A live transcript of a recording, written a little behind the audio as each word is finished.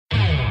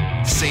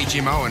See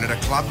Jim Owen at a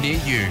club near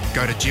you.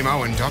 Go to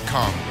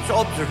jimowen.com. It's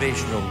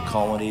observational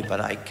comedy,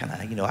 but I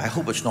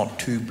hope it's not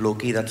too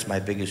blokey. That's my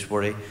biggest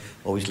worry.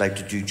 Always like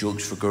to do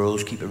jokes for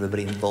girls, keep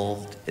everybody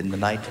involved in the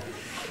night.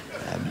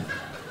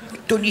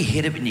 Don't you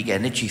hate it when you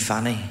get an itchy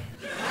fanny?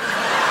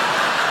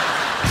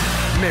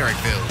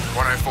 Merrickville,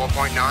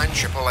 104.9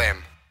 Triple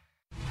M.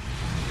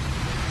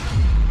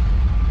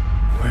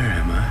 Where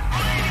am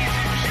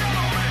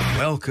I?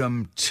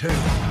 Welcome to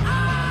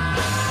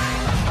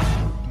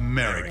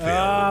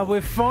Merrickville.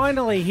 We're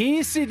finally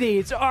here, Sydney.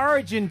 It's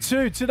Origin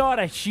 2. Tonight,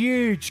 a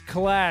huge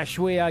clash.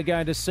 We are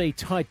going to see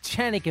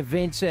titanic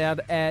events out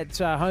at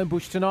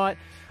Homebush tonight.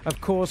 Of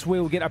course, we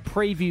will get a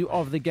preview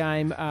of the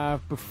game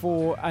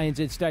before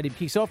ANZ Stadium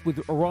kicks off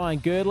with Ryan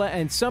Girdler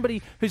and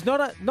somebody who's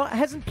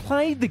hasn't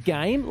played the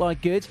game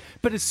like Girds,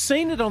 but has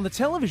seen it on the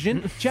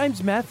television,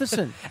 James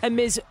Mathison. And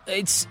Mez,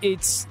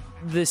 it's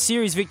the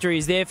series victory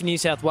is there for New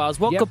South Wales.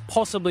 What could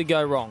possibly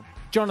go wrong?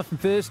 Jonathan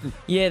Thurston.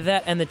 Yeah,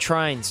 that and the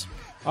trains.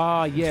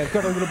 Oh, yeah, I've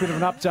got a little bit of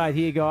an update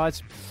here,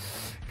 guys.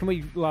 Can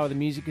we lower the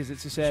music because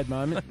it's a sad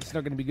moment? It's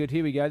not going to be good.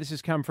 Here we go. This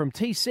has come from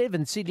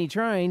T7 Sydney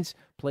Trains.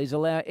 Please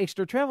allow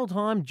extra travel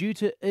time due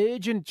to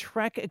urgent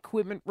track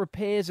equipment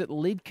repairs at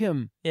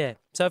Lidcombe. Yeah,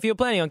 so if you're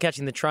planning on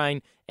catching the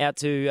train out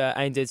to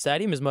ANZ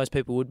Stadium, as most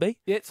people would be.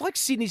 Yeah, it's like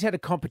Sydney's had a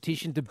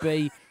competition to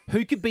be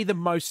who could be the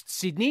most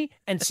Sydney,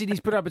 and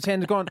Sydney's put up its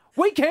hand and gone,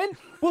 we can.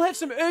 We'll have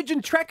some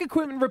urgent track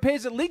equipment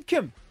repairs at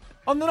Lidcombe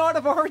on the night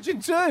of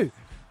Origin 2.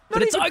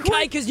 But it's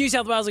okay because New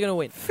South Wales are going to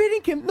win.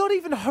 Fittingham, not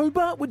even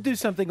Hobart would do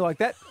something like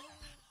that.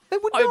 They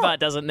would not. Hobart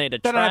doesn't need a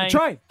train. They don't have a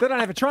train. They don't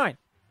have a train.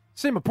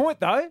 See my point,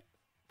 though?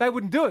 They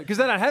wouldn't do it because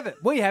they don't have it.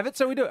 We have it,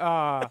 so we do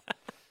it.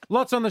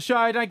 Lots on the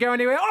show. Don't go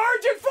anywhere.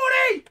 Origin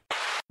footy!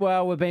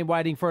 Well, we've been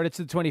waiting for it. It's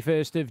the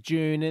 21st of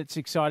June. It's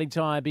exciting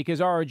time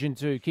because Origin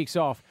 2 kicks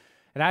off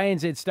at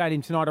ANZ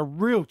Stadium tonight. A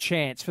real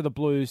chance for the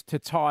Blues to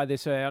tie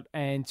this out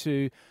and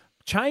to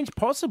change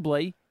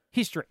possibly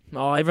history.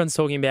 Oh, everyone's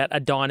talking about a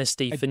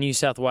dynasty for New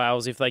South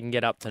Wales if they can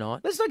get up tonight.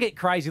 Let's not get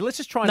crazy. Let's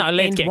just try and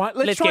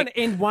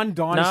end one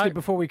dynasty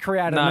before we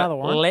create another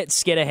one.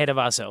 Let's get ahead of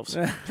ourselves.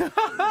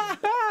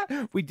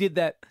 We did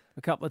that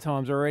a couple of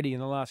times already in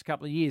the last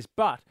couple of years.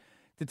 But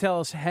to tell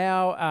us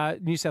how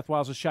New South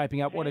Wales is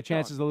shaping up, what our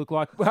chances look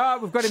like,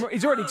 we've got him.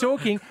 He's already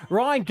talking.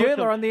 Ryan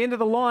Girdler on the end of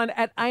the line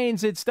at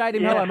ANZ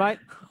Stadium. Yeah. Hello, mate.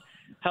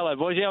 Hello,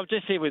 boys. Yeah, I'm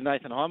just here with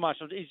Nathan Highmarsh.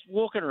 He's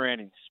walking around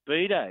in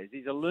Speedos.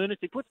 He's a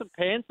lunatic. Put some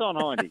pants on,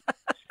 Hindy.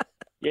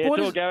 Yeah,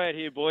 it's all go out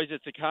here, boys.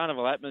 It's a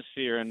carnival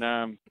atmosphere,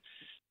 and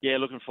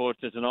looking forward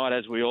to tonight,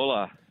 as we all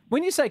are.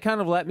 When you say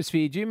carnival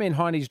atmosphere, do you mean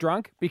Hindy's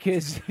drunk?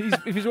 Because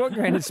if he's walking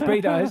around in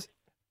Speedos,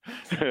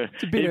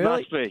 it's a bit early.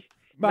 Must be.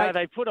 Mate.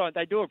 No,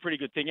 they do a pretty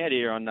good thing out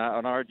here on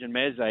Origin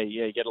Mez.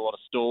 They get a lot of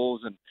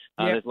stalls and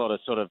there's a lot of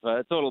sort of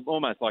it's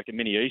almost like a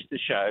mini Easter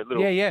show.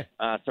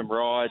 Some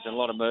rides and a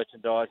lot of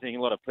merchandising,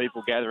 a lot of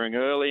people gathering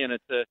early, and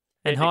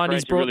and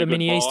Hindy's brought the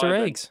mini Easter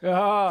eggs.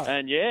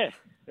 And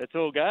it's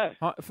all go.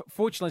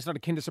 Fortunately, it's not a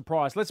Kinder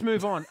Surprise. Let's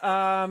move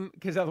on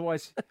because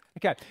otherwise,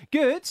 okay,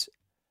 Girds.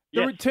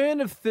 The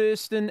return of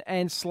Thurston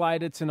and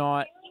Slater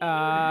tonight.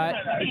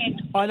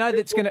 I know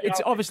it's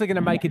obviously going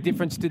to make a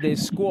difference to their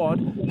squad.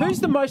 Who's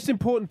the most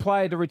important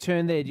player to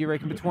return there, do you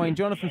reckon, between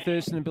Jonathan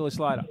Thurston and Billy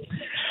Slater?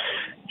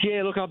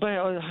 Yeah, look,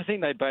 I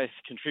think they both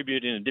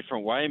contribute in a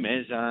different way,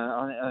 Mez.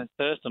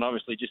 Thurston,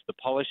 obviously, just the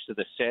polish to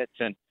the sets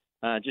and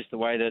just the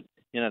way that,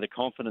 the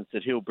confidence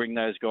that he'll bring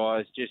those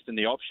guys just in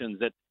the options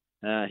that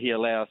he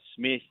allows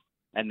Smith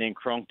and then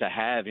Cronk to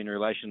have in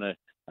relation to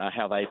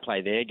how they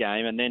play their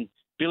game. And then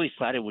Billy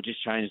Slater will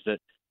just change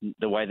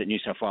the way that New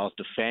South Wales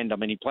defend. I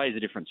mean, he plays a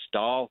different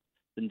style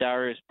than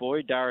Darius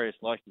Boyd. Darius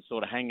likes to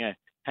sort of hang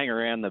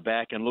around the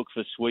back and look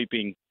for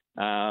sweeping,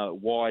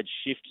 wide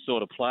shift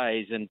sort of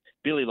plays. And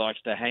Billy likes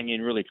to hang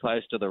in really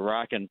close to the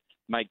ruck and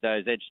make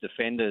those edge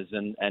defenders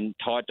and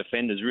tight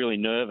defenders really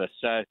nervous.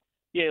 So,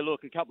 yeah,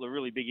 look, a couple of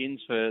really big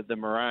ins for the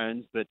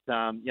Maroons, but,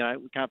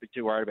 we can't be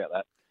too worried about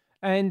that.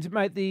 And,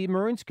 mate, the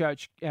Maroons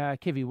coach,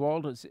 Kevy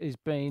Walters, has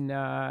been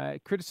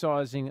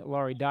criticising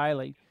Laurie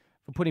Daly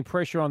for putting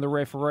pressure on the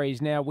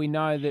referees. Now, we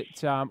know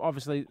that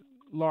obviously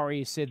Laurie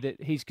has said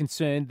that he's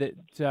concerned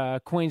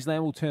that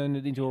Queensland will turn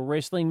it into a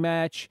wrestling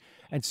match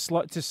and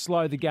to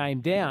slow the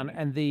game down,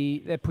 and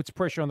that puts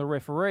pressure on the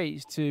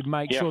referees to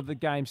make sure the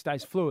game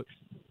stays fluid.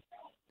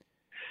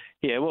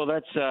 Yeah, well,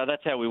 that's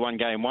how we won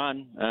game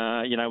one.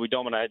 We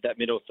dominated that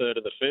middle third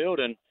of the field,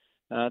 and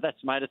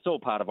it's all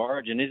part of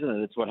Origin, isn't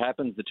it? It's what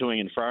happens, the toing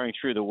and froing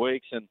through the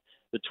weeks and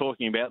the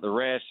talking about the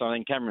refs. I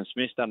think Cameron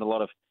Smith's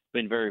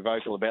been very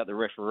vocal about the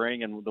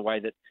refereeing and the way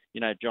that,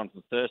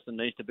 Jonathan Thurston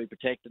needs to be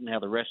protected and how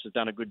the refs have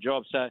done a good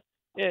job. So,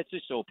 yeah, it's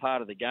just all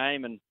part of the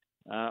game. And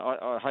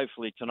I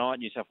hopefully tonight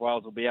New South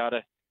Wales will be able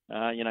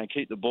to,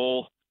 keep the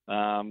ball,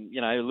 a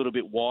little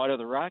bit wider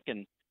the ruck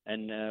and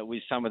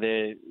with some of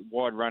their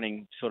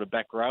wide-running sort of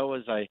back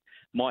rowers, they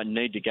might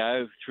need to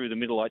go through the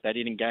middle like they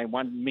did in game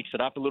one, mix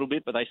it up a little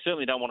bit, but they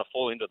certainly don't want to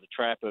fall into the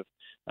trap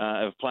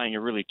of playing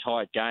a really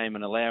tight game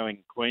and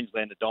allowing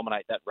Queensland to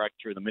dominate that ruck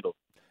through the middle.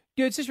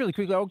 Good. Just really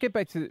quickly, I'll get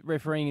back to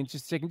refereeing in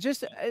just a second.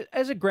 Just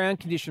as a ground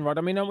condition, right?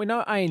 I mean, we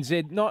know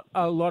ANZ, not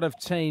a lot of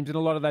teams and a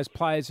lot of those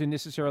players who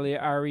necessarily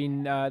are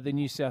in the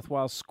New South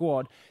Wales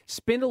squad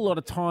spend a lot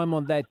of time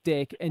on that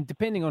deck. And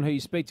depending on who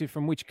you speak to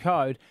from which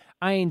code,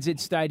 ANZ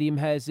Stadium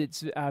has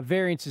its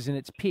variances in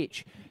its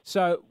pitch.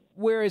 So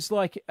whereas, a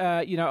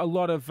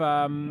lot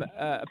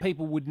of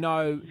people would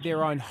know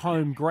their own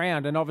home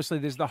ground, and obviously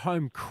there's the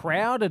home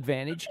crowd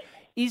advantage.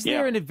 Is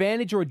there an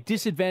advantage or a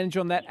disadvantage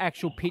on that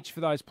actual pitch for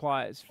those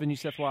players for New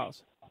South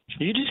Wales?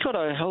 You just got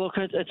to look.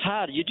 It's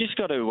hard. You just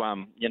got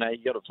to, you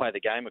got to play the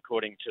game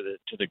according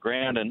to the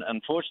ground. And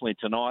unfortunately,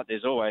 tonight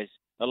there's always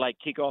a late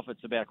kickoff.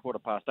 It's about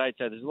 8:15,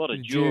 so there's a lot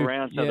of dew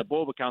around. So the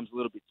ball becomes a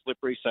little bit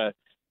slippery. So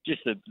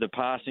just the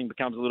passing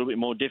becomes a little bit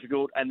more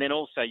difficult. And then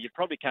also you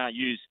probably can't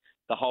use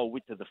the whole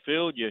width of the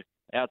field. Your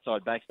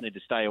outside backs need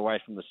to stay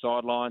away from the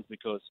sidelines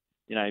because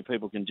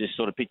people can just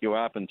sort of pick you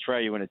up and throw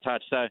you in a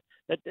touch. So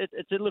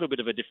it's a little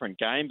bit of a different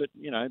game, but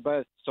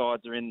both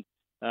sides are in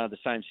the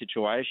same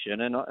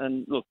situation.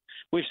 And look,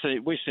 we've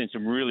seen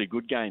some really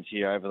good games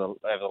here over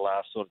the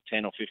last sort of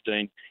 10 or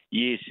 15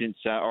 years since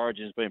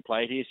Origin's been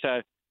played here.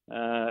 So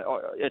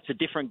it's a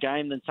different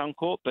game than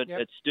Suncorp, but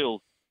it's still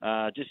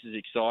just as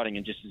exciting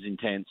and just as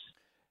intense.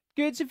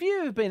 Goods, have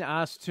you ever been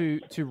asked to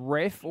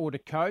ref or to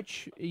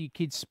coach your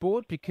kids'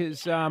 sport?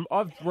 Because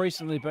I've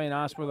recently been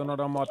asked whether or not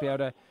I might be able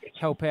to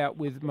help out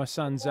with my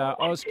son's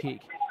Auskick.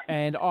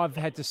 And I've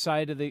had to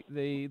say to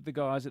the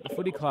guys at the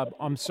footy club,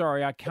 I'm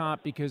sorry, I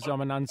can't because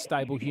I'm an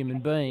unstable human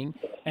being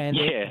and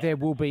there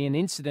will be an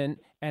incident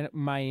and it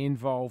may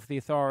involve the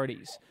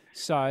authorities.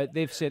 So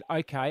they've said,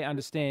 okay,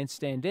 understand,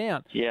 stand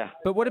down. Yeah.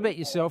 But what about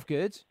yourself,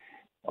 Goods?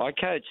 I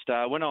coached,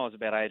 when I was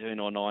about 18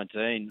 or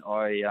 19,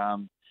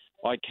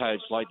 I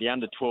coached like the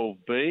under-12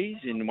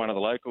 Bs in one of the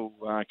local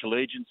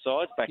collegiate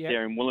sides back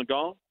there in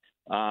Wollongong,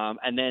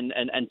 and then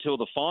until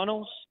the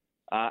finals,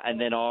 and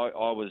then I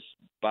was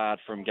barred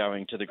from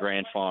going to the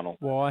grand final.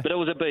 Why? But it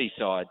was a B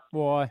side.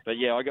 Why? But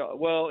I got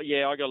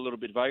a little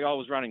bit vocal. I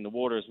was running the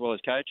water as well as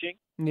coaching.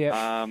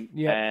 Yeah.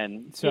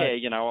 And so,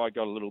 I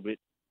got a little bit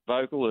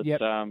vocal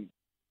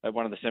at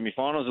one of the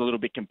semi-finals, a little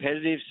bit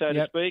competitive, so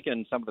to speak,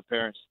 and some of the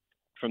parents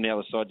from the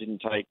other side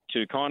didn't take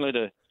too kindly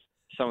to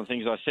some of the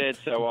things I said,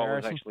 so I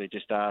was actually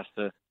just asked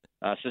to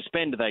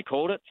suspend, they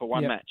called it, for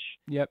one match.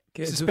 Yep.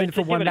 Suspended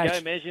for one match. Give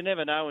it a go, Mez. You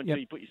never know until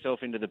you put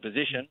yourself into the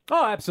position.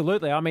 Oh,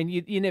 absolutely. I mean,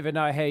 you never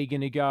know how you're going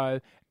to go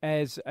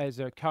as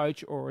a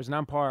coach or as an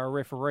umpire or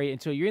referee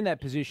until you're in that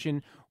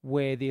position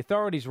where the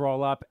authorities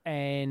roll up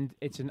and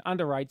it's an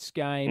under-8s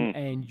game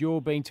and you're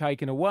being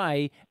taken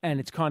away and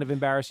it's kind of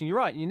embarrassing. You're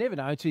right. You never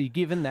know until you're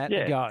given that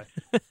to go.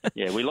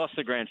 Yeah, we lost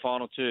the grand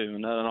final too,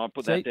 and I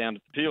put that down to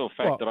the pure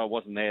fact that I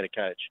wasn't there to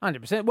coach.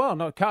 100%. Well,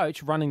 not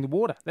coach, running the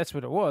water. That's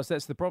what it was.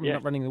 That's the problem,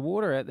 not running the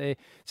water out there.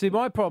 See,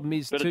 my problem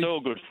is... But it's all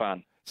good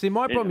fun. See,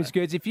 my problem is,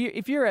 Gerds,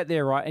 if you're out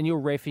there, right, and you're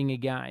reffing a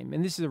game,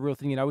 and this is a real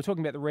thing, we're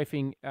talking about the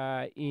reffing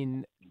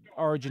in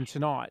Origin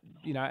tonight,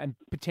 and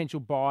potential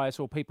bias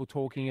or people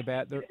talking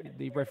about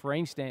the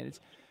refereeing standards.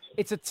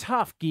 It's a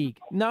tough gig.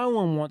 No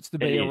one wants to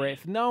be a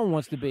ref. No one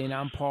wants to be an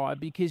umpire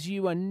because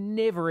you are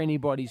never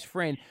anybody's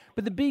friend.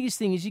 But the biggest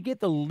thing is you get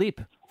the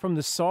lip from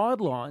the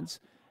sidelines,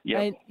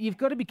 and you've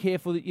got to be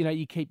careful that,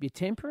 you keep your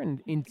temper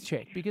in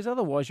check because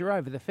otherwise you're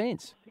over the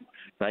fence.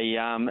 They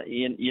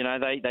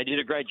did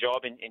a great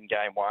job in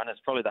game one. It's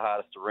probably the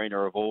hardest arena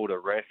of all to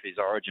ref is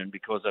Origin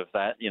because of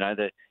that.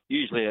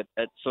 Usually at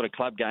sort of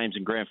club games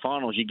and grand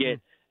finals, you get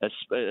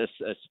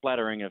a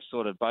splattering of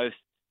sort of both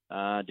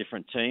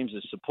different teams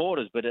as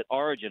supporters. But at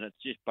Origin, it's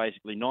just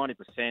basically 90%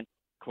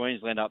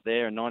 Queensland up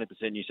there and 90%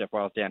 New South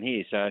Wales down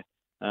here. So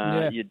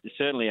you're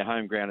certainly a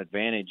home ground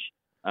advantage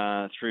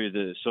through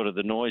the sort of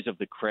the noise of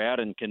the crowd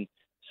and can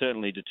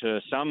certainly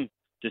deter some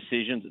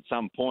decisions at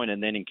some point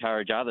and then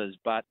encourage others.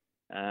 But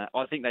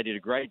I think they did a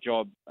great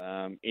job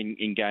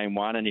in game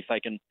one, and if they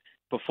can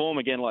perform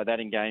again like that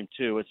in game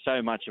two, it's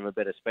so much of a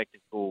better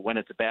spectacle when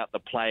it's about the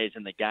players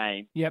in the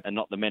game and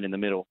not the men in the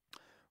middle.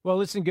 Well,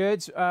 listen,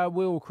 Gerds,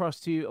 we'll cross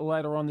to you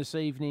later on this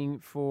evening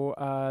for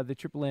the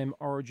Triple M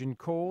Origin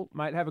call.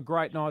 Mate, have a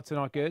great night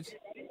tonight, Gerds.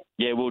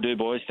 Yeah, we'll do,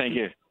 boys. Thank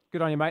you.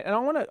 Good on you, mate. And I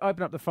want to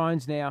open up the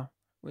phones now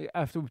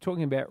after we're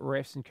talking about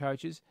refs and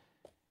coaches.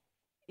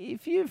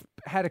 If you've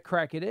had a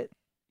crack at it,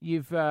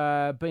 you've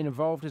been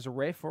involved as a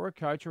ref or a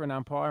coach or an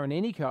umpire in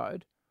any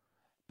code,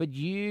 but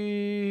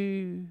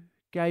you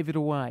gave it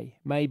away.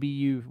 Maybe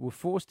you were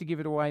forced to give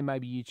it away.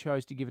 Maybe you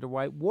chose to give it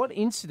away. What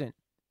incident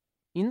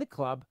in the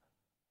club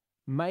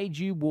made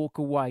you walk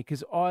away?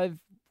 Because I've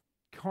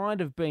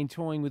kind of been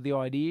toying with the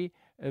idea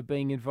of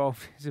being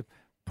involved as a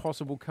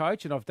possible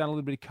coach, and I've done a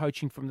little bit of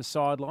coaching from the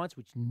sidelines,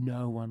 which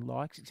no one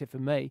likes except for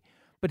me.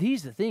 But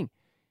here's the thing.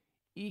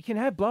 You can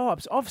have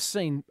blow-ups. I've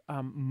seen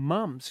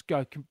mums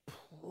go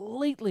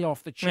completely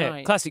off the chain.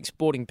 Yeah, classic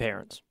sporting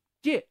parents.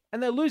 Yeah,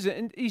 and they lose it.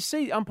 And you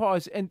see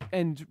umpires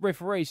and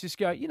referees just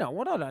go, you know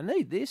what, I don't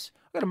need this.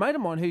 I've got a mate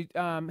of mine who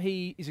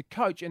he is a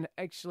coach and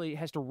actually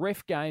has to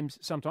ref games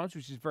sometimes,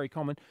 which is very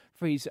common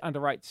for his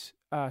under-8s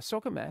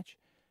soccer match.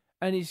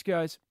 And he just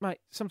goes, mate,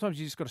 sometimes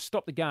you just got to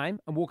stop the game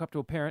and walk up to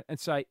a parent and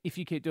say, if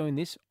you keep doing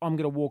this, I'm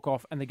going to walk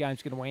off and the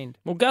game's going to end.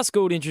 Well, Gus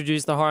Gould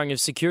introduced the hiring of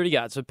security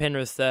guards for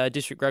Penrith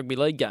District Rugby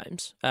League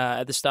games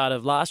at the start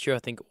of last year, I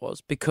think it was,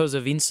 because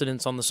of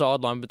incidents on the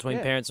sideline between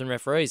parents and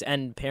referees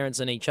and parents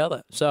and each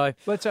other. So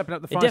let's open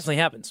up the phones. It definitely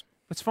happens.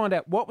 Let's find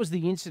out what was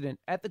the incident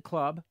at the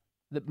club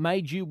that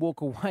made you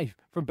walk away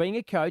from being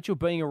a coach or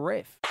being a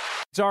ref.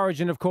 It's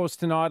Origin, of course,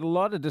 tonight. A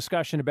lot of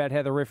discussion about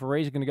how the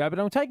referees are going to go, but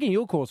I'm taking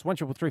your course,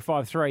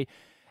 133353,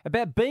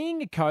 about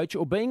being a coach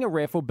or being a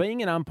ref or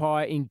being an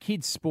umpire in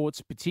kids'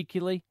 sports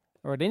particularly,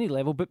 or at any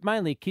level, but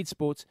mainly kids'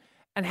 sports,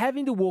 and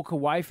having to walk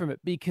away from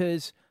it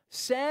because,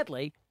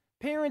 sadly,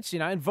 parents,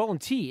 and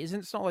volunteers,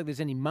 and it's not like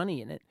there's any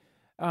money in it,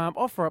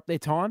 offer up their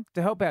time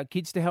to help out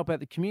kids, to help out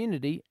the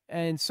community,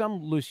 and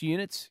some loose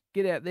units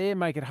get out there,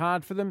 make it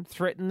hard for them,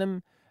 threaten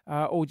them,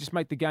 or just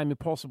make the game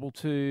impossible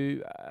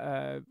to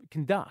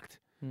conduct.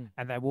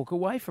 And they walk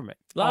away from it.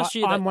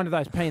 I'm one of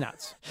those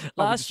peanuts.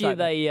 Last year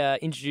they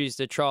introduced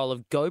a trial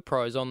of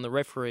GoPros on the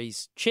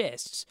referees'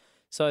 chests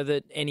so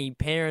that any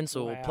parents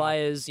or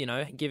players,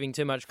 giving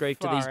too much grief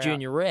to these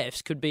junior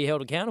refs could be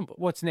held accountable.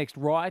 What's next,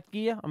 riot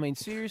gear? I mean,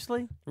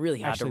 seriously?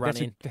 Really hard to run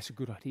in. That's a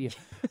good idea.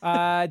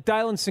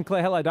 Dale and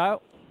Sinclair. Hello,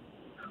 Dale.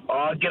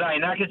 Oh, g'day,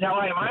 Knackers. How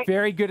are you, mate?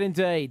 Very good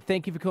indeed.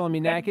 Thank you for calling me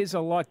Knackers. I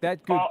like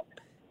that. Good.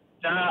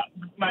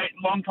 Mate,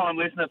 long-time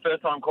listener,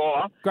 first-time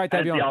caller. Great to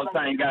have you on. As the old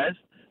saying goes.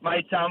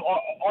 Mate,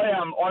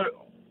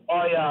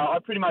 I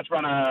pretty much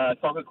run a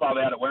soccer club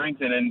out at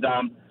Warrington, and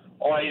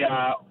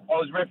I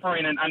was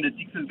refereeing an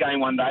under-sixes game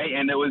one day,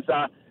 and it was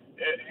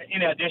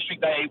in our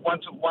district. They one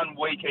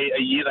week a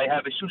year they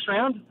have a shush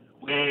round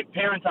where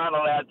parents aren't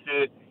allowed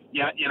to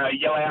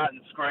yell out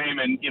and scream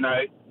and do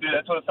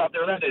that sort of stuff.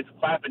 They're allowed to just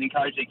clap and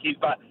encourage their kids,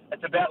 but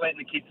it's about letting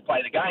the kids play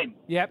the game.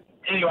 Yep.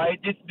 Anyway,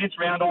 this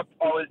round I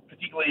was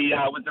particularly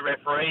was the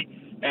referee,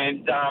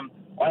 and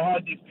I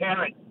had this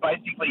parent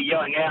basically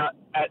yelling out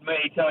at me,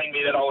 telling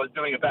me that I was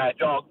doing a bad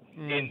job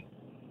in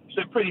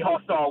some pretty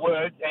hostile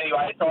words.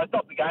 Anyway, so I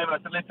stopped the game and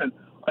I said, listen,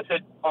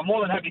 I'm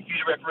more than happy for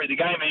you to referee the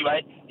game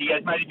anyway. He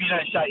goes, mate, if you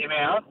don't shut your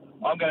mouth,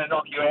 I'm going to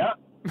knock you out.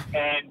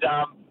 And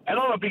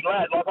I'm a big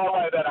lad, like I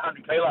weigh about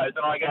 100 kilos,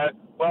 and I go,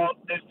 well,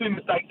 there's two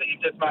mistakes that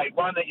you've just made.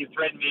 One, that you've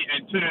threatened me,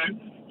 and two,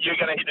 you're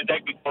going to hit the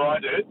deck before I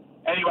do.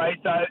 Anyway,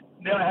 so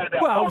then I had about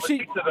 5 or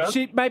 6 of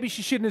them. Maybe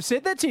she shouldn't have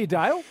said that to you,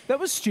 Dale. That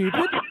was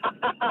stupid.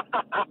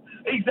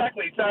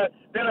 Exactly. So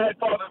then I had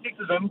 5 or 6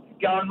 of them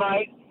going,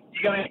 mate,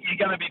 you're going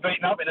to be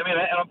beaten up in a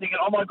minute. And I'm thinking,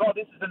 oh my God,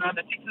 this is an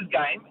under sixes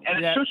game,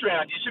 and it's shush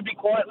round. You should be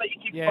quiet, let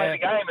your kids play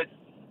the game.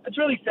 It's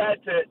really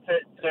sad to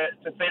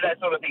see that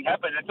sort of thing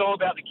happen. It's all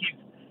about the kids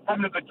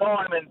having a good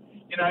time and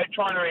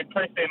trying to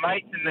impress their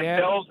mates and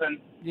themselves, and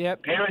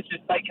parents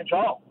just take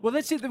control. Well,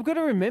 that's it. They've got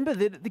to remember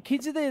that the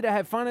kids are there to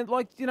have fun, and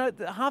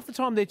half the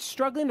time they're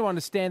struggling to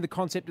understand the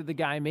concept of the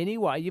game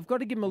anyway. You've got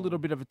to give them a little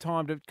bit of a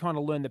time to kind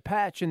of learn the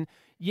patch, and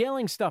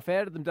yelling stuff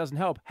out at them doesn't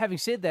help. Having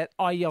said that,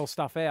 I yell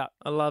stuff out.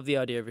 I love the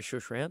idea of a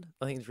shush round.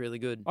 I think it's really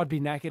good. I'd be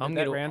knackered at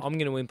that round. I'm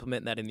going to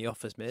implement that in the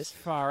office, Mess.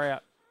 Far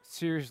out.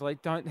 Seriously,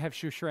 don't have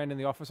shush round in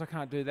the office. I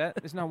can't do that.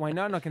 There's no way.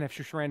 No one can have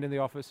shush round in the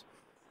office.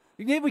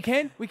 Yeah, we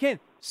can.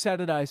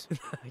 Saturdays.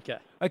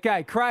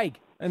 Okay, Craig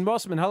and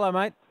Mossman. Hello,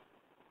 mate.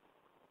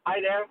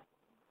 Hi there.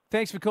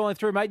 Thanks for calling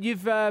through, mate.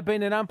 You've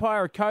been an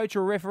umpire, a coach,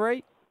 or a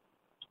referee?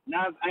 No,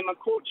 I'm a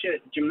coach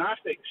at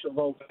gymnastics, of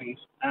all things.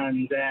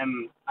 And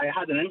I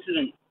had an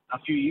incident a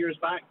few years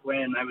back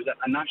when I was at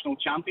a national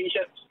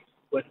championships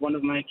with one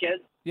of my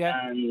kids.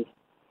 Yeah. And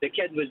the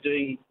kid was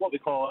doing what we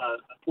call a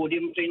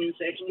podium training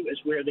session. It's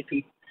where they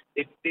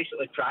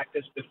basically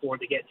practice before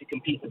they get to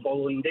compete the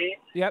following day.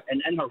 Yep.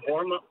 And in her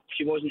warm-up,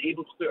 she wasn't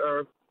able to put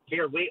her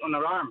bare weight on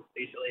her arm,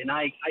 basically. And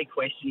I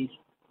questioned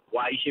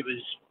why she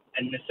was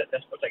in this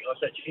particular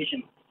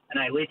situation. And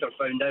I later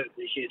found out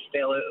that she had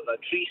fell out of a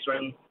tree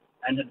swing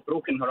and had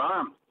broken her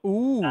arm.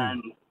 Ooh.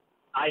 And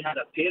I had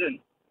a parent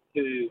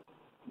who,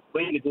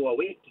 when they go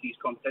away to these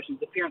competitions,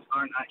 the parents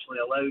aren't actually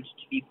allowed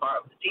to be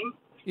part of the team.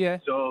 Yeah.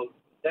 So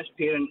this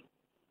parent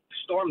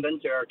stormed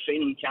into our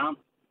training camp,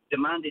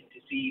 demanded to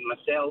see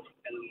myself,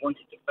 and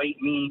wanted to fight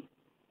me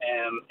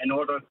in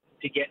order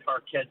to get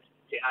her kid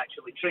to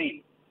actually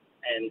train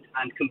and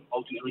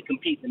ultimately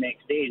compete the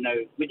next day. Now,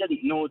 we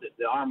didn't know that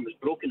the arm was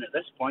broken at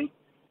this point,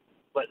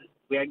 but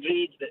we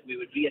agreed that we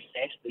would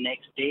reassess the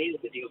next day,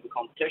 the day of the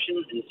competition,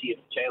 and see if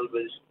the child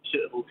was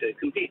suitable to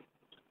compete.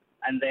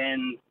 And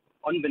then,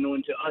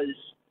 unbeknown to us,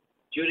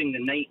 during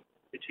the night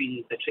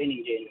between the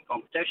training day and the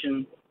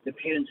competition, the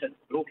parents had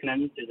broken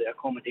into the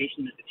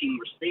accommodation that the team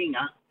were staying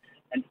at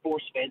and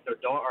force-fed their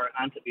daughter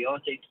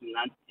antibiotics and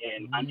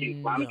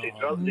anti-inflammatory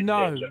drugs,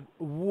 etc.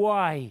 No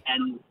way.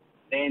 And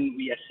then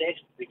we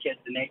assessed the kid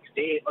the next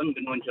day,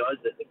 unbeknown to us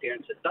that the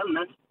parents had done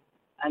this.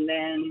 And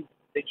then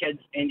the kids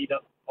ended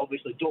up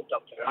obviously doped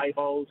up to her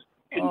eyeballs,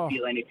 couldn't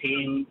feel any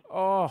pain.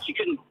 She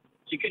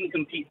couldn't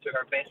compete to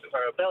her best of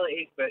her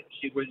ability, but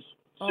she was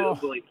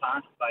suitably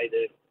passed by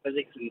the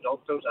physics and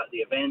doctors at the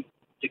event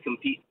to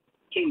compete.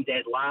 Came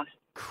dead last,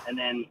 and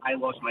then I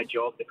lost my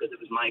job because it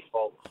was my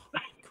fault.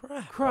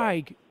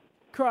 Craig,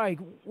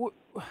 Craig,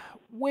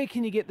 where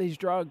can you get these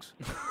drugs?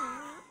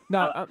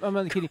 No, I'm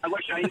only kidding. I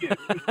wish I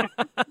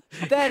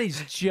knew. That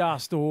is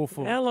just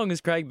awful. How long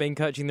has Craig been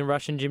coaching the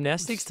Russian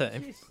gymnastics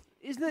team?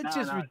 Isn't that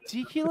just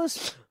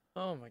ridiculous?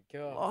 Oh, my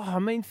God. Oh, I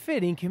mean,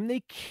 fair income. They're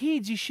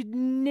kids. You should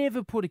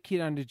never put a kid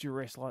under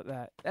duress like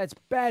that. That's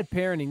bad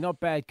parenting, not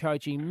bad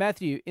coaching.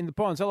 Matthew in the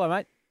Ponds. Hello,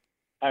 mate.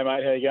 Hey,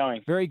 mate. How you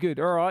going? Very good.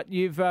 All right.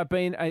 You've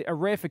been a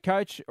ref, a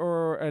coach,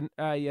 or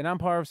an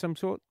umpire of some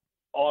sort?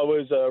 I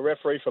was a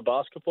referee for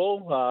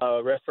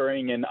basketball,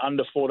 refereeing an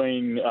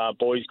under-14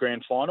 boys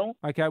grand final.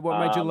 Okay,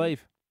 what made you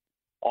leave?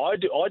 I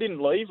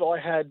didn't leave. I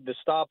had the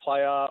star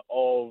player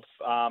of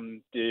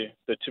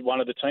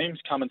one of the teams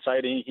come and say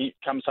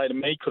to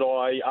me, could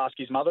I ask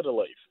his mother to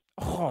leave?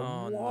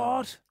 Oh, what?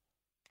 No.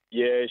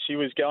 Yeah, she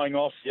was going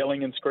off,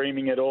 yelling and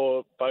screaming at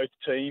both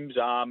teams.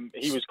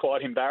 He was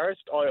quite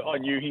embarrassed. I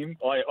knew him.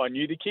 I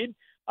knew the kid.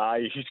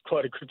 He's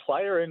quite a good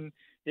player, and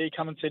he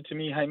come and said to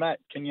me, "Hey, Matt,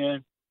 can you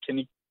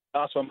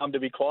ask my mum to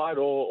be quiet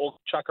or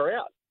chuck her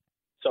out?"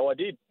 So I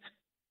did.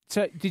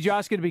 So did you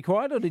ask her to be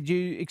quiet, or did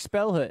you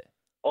expel her?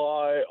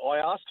 I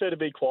asked her to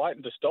be quiet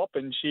and to stop,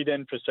 and she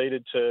then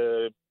proceeded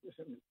to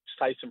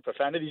say some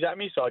profanities at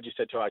me. So I just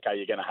said to her, "Okay,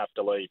 you're going to have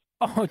to leave."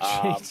 Oh,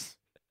 jeez.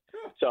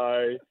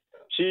 So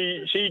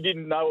she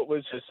didn't know it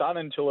was her son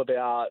until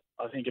about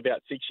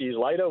 6 years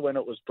later when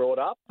it was brought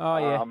up. Oh,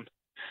 yeah.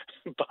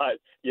 But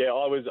yeah,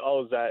 I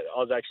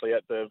was actually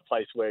at the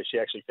place where she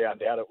actually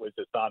found out it was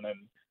her son,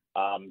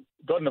 and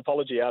got an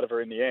apology out of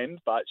her in the end.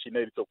 But she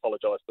needed to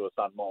apologise to her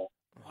son more.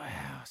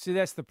 Wow. See,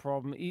 that's the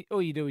problem.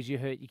 All you do is you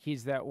hurt your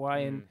kids that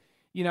way. And,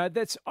 you know,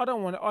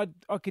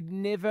 I could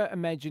never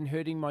imagine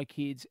hurting my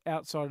kids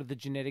outside of the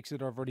genetics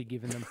that I've already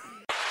given them.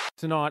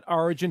 Tonight,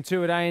 Origin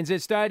 2 at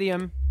ANZ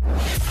Stadium.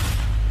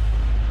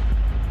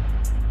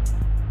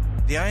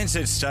 The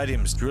ANZ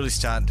Stadium's really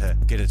starting to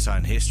get its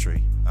own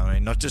history. I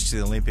mean, not just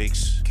the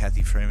Olympics,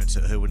 Kathy Freeman's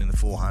at Herwood in the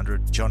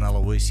 400, John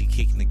Aloisi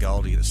kicking the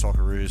goal to get the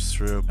Socceroos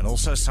through, and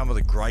also some of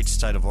the great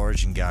State of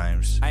Origin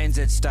games.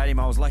 ANZ Stadium,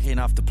 I was lucky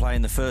enough to play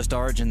in the first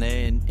Origin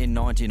there in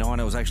 99.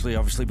 It was actually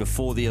obviously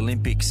before the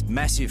Olympics.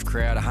 Massive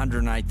crowd,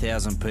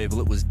 108,000 people.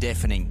 It was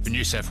deafening. For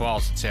New South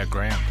Wales, it's our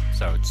ground,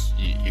 so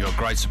you got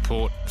great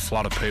support. A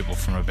flood of people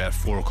from about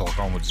 4 o'clock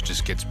onwards. It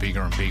just gets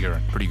bigger and bigger,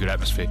 and pretty good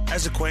atmosphere.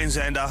 As a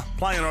Queenslander,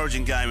 playing an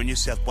Origin game in New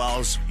South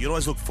Wales, you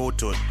always look forward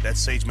to it. That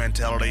siege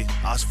mentality,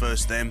 us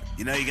versus them.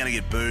 You know you're going to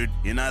get booed.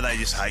 You know they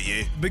just hate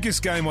you. The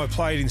biggest game I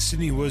played in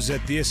Sydney was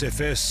at the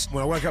SFS.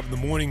 When I woke up in the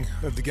morning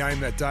of the game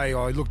that day,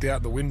 I looked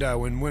out the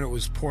window, and when it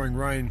was pouring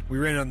rain, we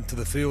ran out into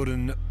the field,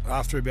 and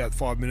after about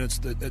 5 minutes,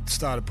 it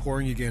started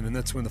pouring again, and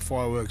that's when the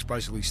fireworks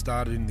basically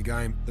started in the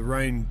game. The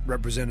rain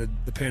represented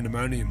the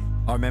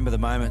pandemonium. I remember the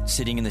moment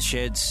sitting in the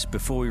sheds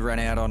before we ran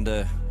out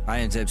onto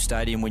ANZ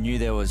Stadium. We knew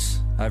there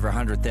was over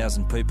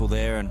 100,000 people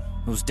there, and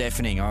it was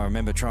deafening. I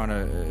remember trying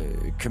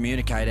to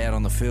communicate out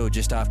on the field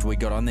just after we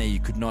got on there. You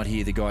could not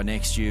hear the guy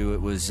next to you.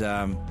 It was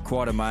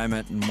quite a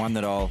moment, and one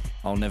that I'll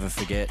never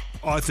forget.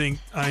 I think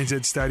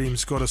ANZ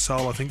Stadium's got a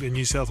soul. I think the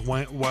New South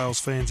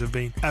Wales fans have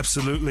been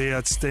absolutely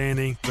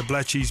outstanding. The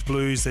Blatchies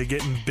Blues, they're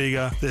getting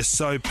bigger. They're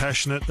so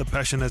passionate. The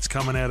passion that's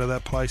coming out of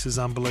that place is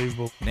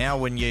unbelievable. Now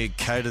when you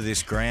go to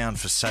this ground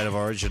for State of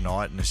Origin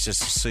night and it's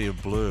just a sea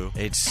of blue,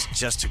 it's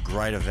just a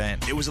great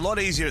event. It was a lot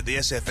easier at the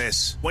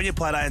SFS. When you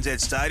played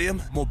ANZ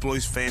Stadium, more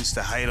Blues fans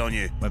to hate on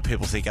you. When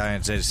people think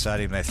ANZ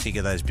Stadium, they think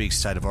of those big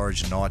State of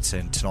Origin nights,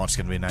 and tonight's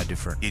going to be no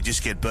different. You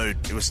just get booed.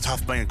 It was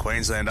tough being a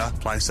Queenslander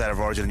playing State of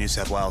Origin in New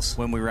South Wales.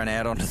 When we ran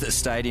out onto the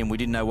stadium, we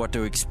didn't know what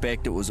to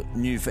expect. It was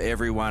new for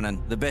everyone,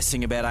 and the best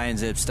thing about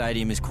ANZ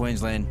Stadium is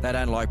Queensland. They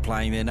don't like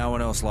playing there. No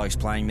one else likes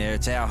playing there.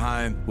 It's our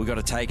home. We've got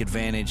to take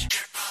advantage.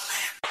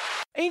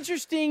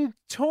 Interesting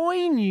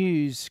toy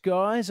news,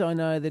 guys. I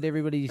know that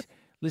everybody's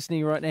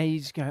listening right now.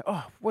 He's going,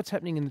 oh, what's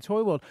happening in the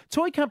toy world?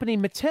 Toy company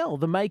Mattel,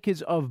 the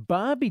makers of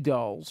Barbie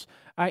dolls,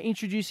 are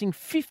introducing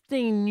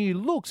 15 new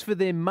looks for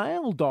their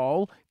male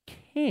doll,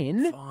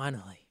 Ken.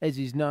 Finally. As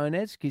he's known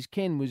as, because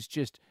Ken was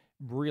just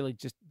really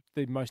just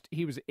the most,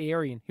 he was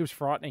Aryan. He was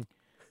frightening.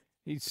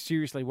 He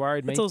seriously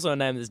worried me. It's also a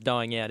name that's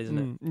dying out,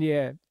 isn't it?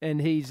 Yeah, and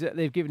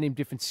they've given him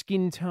different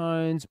skin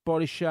tones,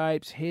 body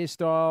shapes,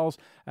 hairstyles,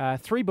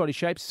 3 body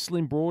shapes,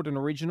 slim, broad, and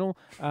original,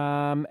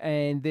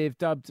 and they've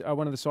dubbed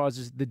one of the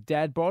sizes the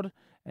dad bod.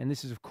 And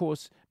this is, of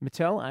course,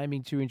 Mattel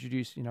aiming to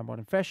introduce,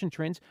 modern fashion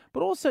trends,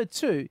 but also,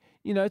 too,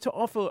 to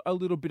offer a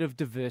little bit of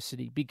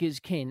diversity, because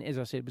Ken, as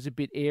I said, was a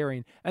bit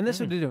Aryan. And that's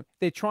what they're doing.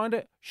 They're trying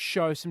to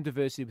show some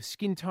diversity with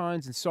skin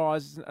tones and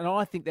sizes, and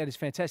I think that is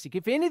fantastic.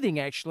 If anything,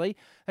 actually,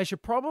 they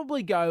should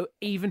probably go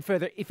even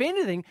further. If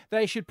anything,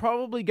 they should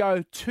probably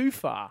go too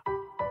far.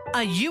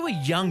 Are you a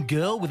young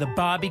girl with a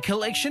Barbie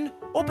collection?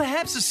 Or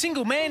perhaps a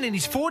single man in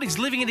his 40s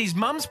living at his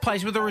mum's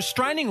place with a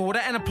restraining order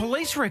and a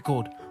police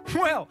record?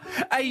 Well,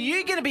 are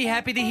you going to be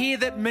happy to hear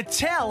that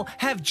Mattel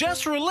have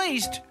just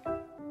released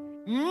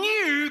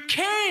new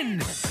Ken?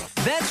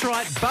 That's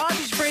right,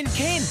 Barbie's friend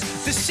Ken,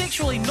 the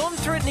sexually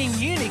non-threatening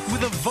eunuch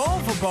with a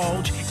vulva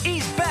bulge,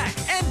 is back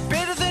and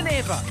better than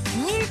ever. ever.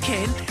 New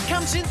Ken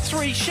comes in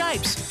 3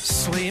 shapes: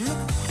 slim,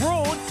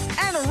 broad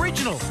and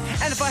original.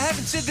 And if I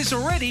haven't said this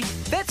already,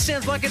 that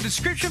sounds like a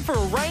description for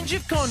a range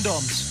of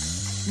condoms.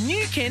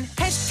 New Ken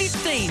has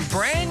 15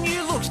 brand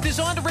new looks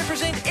designed to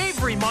represent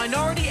every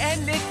minority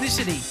and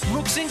ethnicity.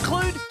 Looks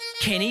include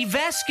Kenny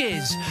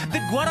Vasquez,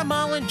 the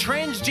Guatemalan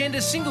transgender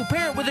single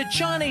parent with a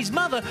Chinese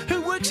mother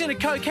who works in a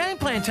cocaine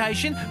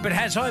plantation but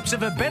has hopes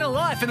of a better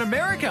life in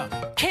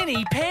America.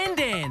 Kenny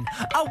Pandan,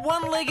 a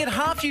one-legged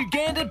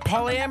half-Ugandan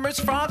polyamorous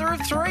father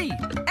of 3.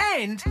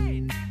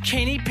 And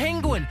Kenny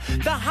Penguin,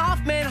 the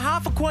half-man,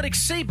 half-aquatic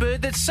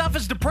seabird that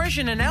suffers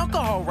depression and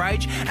alcohol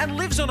rage and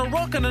lives on a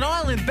rock on an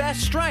island, Bass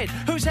Strait,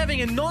 who's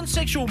having a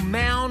non-sexual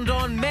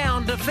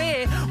mound-on-mound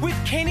affair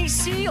with Kenny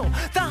Seal,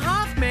 the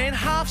half-man,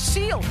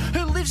 half-seal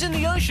who lives in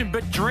the ocean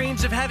but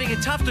dreams of having a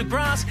tuft of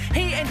grass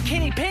he and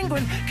Kenny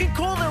Penguin can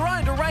call their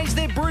own to raise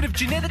their brood of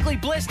genetically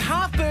blessed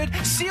half-bird,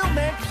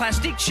 seal-man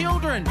plastic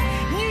children.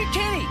 New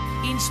Kenny,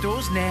 in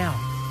stores now.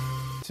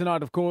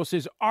 Tonight, of course,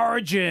 is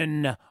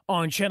Origin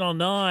on Channel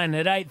 9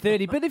 at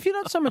 8:30. But if you're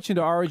not so much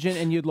into Origin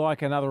and you'd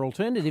like another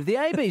alternative, the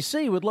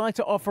ABC would like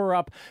to offer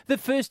up the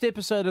first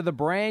episode of the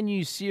brand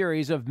new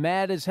series of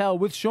Mad as Hell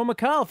with Shaun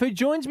Micallef, who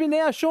joins me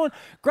now. Shaun,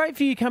 great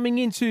for you coming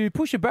in to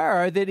push a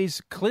barrow that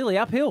is clearly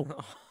uphill.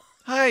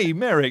 Hey,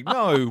 Merrick,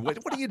 no.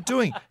 What are you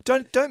doing?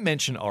 Don't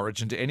mention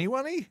Origin to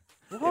anyone.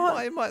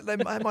 They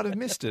might have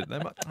missed it.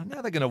 Now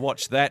they're going to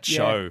watch that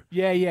show.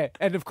 Yeah.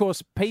 And, of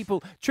course,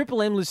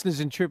 Triple M listeners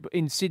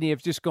in Sydney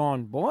have just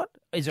gone, what?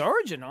 Is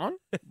Origin on?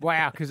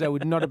 Wow, because they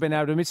would not have been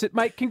able to miss it.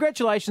 Mate,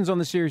 congratulations on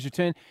the series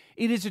return.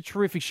 It is a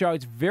terrific show.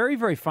 It's very,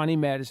 very funny,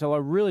 Matt, so I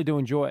really do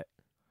enjoy it.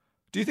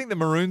 Do you think the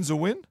Maroons will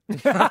win?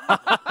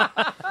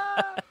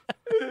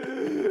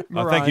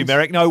 Oh, thank you,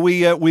 Merrick. No,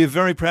 we're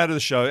very proud of the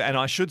show, and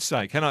I should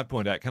say, can I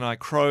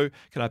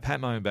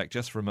pat my own back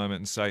just for a moment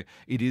and say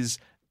it is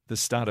the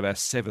start of our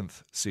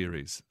 7th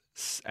series,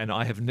 and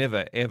I have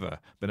never ever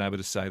been able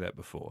to say that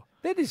before.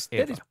 That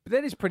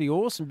is pretty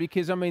awesome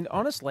because I mean,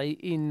 honestly,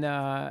 in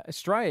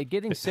Australia,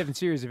 getting 7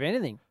 series of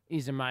anything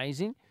is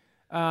amazing.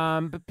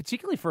 But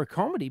particularly for a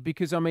comedy,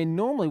 because I mean,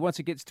 normally once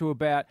it gets to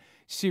about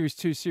series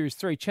 2, series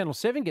 3, Channel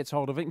 7 gets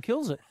hold of it and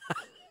kills it.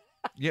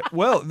 Yeah,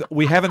 well,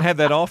 we haven't had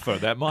that offer.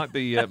 That might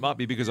be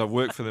because I've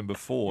worked for them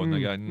before, and they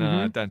go,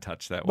 "No, don't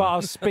touch that one." Well, I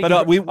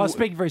was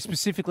speaking very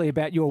specifically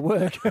about your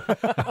work.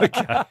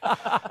 Okay.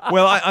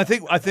 Well, I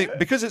think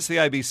because it's the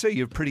ABC,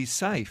 you're pretty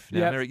safe now,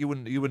 Yep. Merrick. You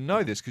wouldn't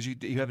know this because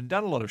you haven't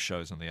done a lot of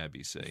shows on the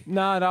ABC.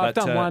 No, I've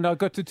done one. I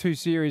got to 2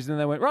 series, and then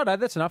they went, "Righto,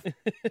 that's enough."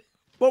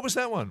 What was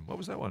that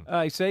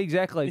one? See,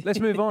 exactly. Let's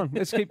move on.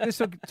 Let's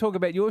talk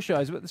about your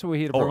shows. That's what we're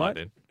here to promote. All right,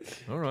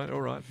 then.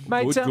 All right.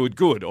 Mate,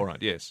 Good. All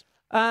right, yes.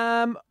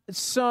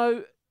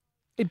 So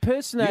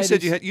impersonators.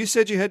 You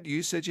said you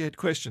had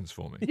questions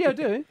for me. Yeah, I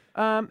do.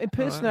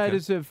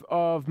 Impersonators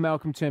of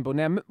Malcolm Turnbull.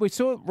 Now we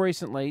saw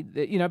recently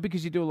that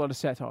because you do a lot of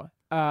satire.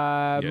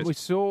 Yes. We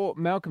saw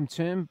Malcolm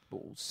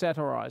Turnbull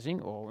satirising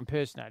or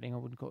impersonating. I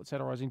wouldn't call it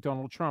satirising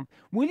Donald Trump.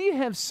 Will you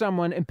have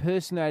someone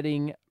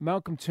impersonating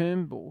Malcolm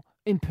Turnbull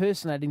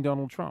impersonating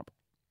Donald Trump?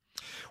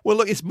 Well,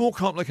 look, it's more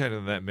complicated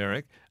than that,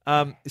 Merrick.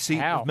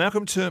 How?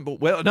 Malcolm Turnbull.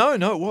 Well, no,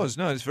 it was.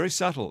 No, it's very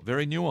subtle,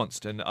 very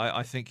nuanced, and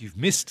I think you've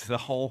missed the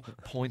whole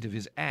point of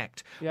his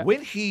act. Yeah.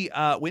 When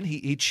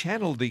he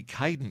channeled the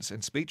cadence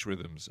and speech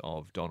rhythms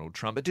of Donald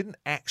Trump, it didn't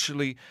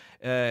actually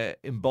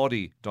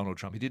embody Donald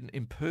Trump. He didn't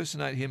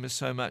impersonate him as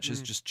so much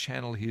as just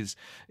channel his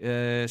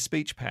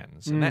speech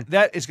patterns, and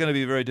that is going to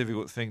be a very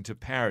difficult thing to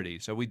parody.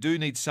 So we do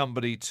need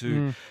somebody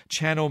to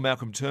channel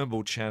Malcolm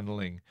Turnbull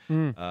channeling.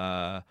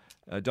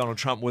 Donald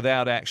Trump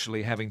without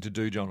actually having to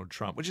do Donald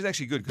Trump, which is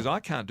actually good because I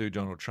can't do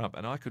Donald Trump,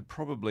 and I could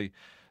probably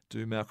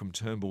do Malcolm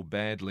Turnbull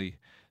badly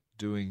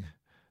doing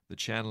the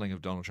channeling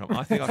of Donald Trump.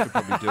 I think I could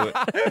probably do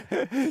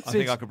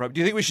it. Do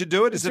you think we should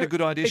do it? Is it a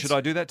good idea? Should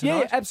I do that tonight?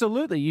 Yeah,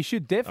 absolutely. You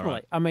should definitely.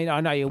 Right. I mean,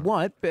 I know you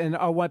won't, and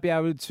I won't be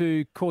able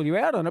to call you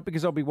out on it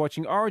because I'll be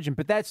watching Origin,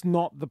 but that's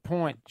not the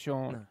point,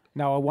 Shaun.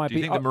 No, I won't be. Do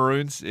you think the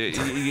Maroons, you're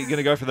going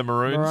to go for the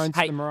Maroons?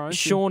 Hey, the Maroons.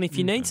 Shaun, if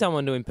you need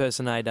someone to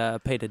impersonate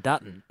Peter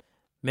Dutton,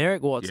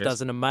 Merrick Watts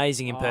does an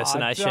amazing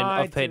impersonation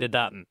of Peter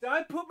Dutton.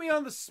 Don't put me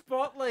on the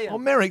spot, Liam. Oh,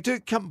 Merrick,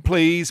 come,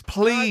 please This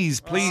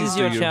is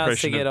do your chance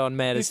impression to get on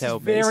Mad as Hell.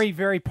 This is very,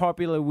 very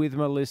popular with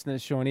my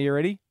listeners, Shaun. Are you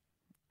ready?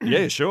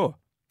 Yeah, sure.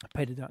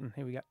 Peter Dutton,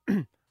 here we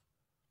go.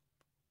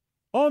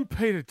 I'm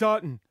Peter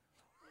Dutton.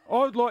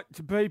 I'd like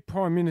to be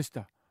Prime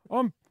Minister.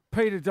 I'm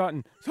Peter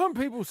Dutton. Some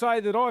people say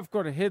that I've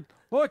got a head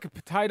like a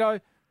potato,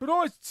 but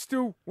I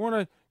still want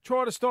to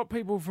try to stop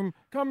people from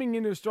coming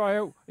into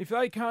Australia if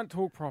they can't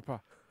talk proper.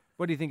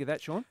 What do you think of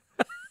that, Shaun?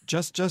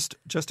 Just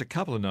a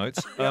couple of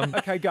notes.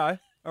 Okay, go.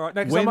 All right,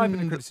 no, because I'm open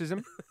to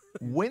criticism.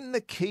 When the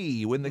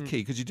key,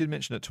 because you did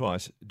mention it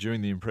twice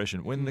during the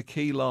impression, when the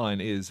key line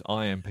is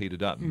 "I am Peter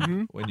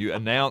Dutton," when you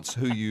announce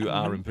who you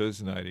are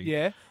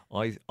impersonating,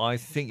 I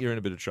think you're in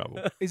a bit of trouble.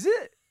 Is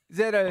it? Is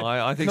that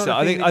I think so.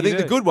 I think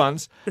the good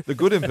ones, the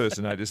good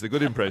impersonators, the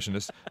good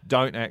impressionists,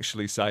 don't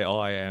actually say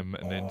 "I am"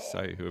 and then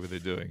say whoever they're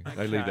doing.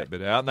 They leave that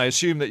bit out, and they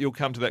assume that you'll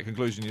come to that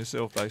conclusion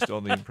yourself based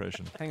on the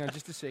impression. Hang on,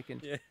 just a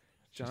second. Yeah.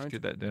 Just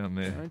get that down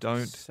there.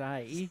 Don't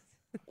say.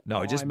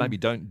 No, just maybe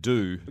don't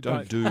do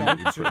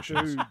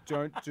impressions.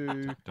 Don't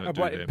do. Don't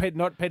do them.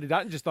 Not Peter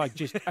Dutton, just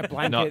a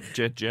blanket.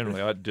 Not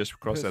generally. I'd just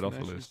cross that off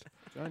the list.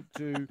 Don't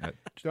do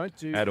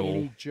at any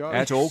all. jokes.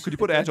 At all? Could you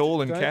put at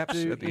all in caps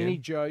Don't at do the any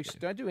end? jokes.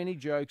 Don't do any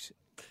jokes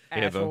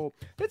at Ever. all.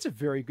 That's a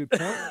very good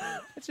point.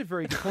 That's a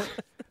very good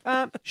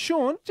point.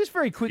 Sean, just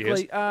very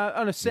quickly,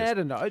 on a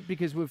sadder note,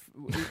 because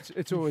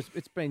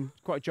it's been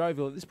quite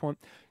jovial at this point.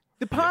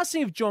 The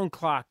passing of John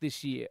Clark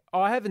this year,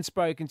 I haven't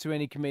spoken to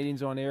any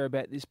comedians on air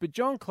about this, but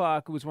John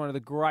Clark was one of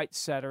the great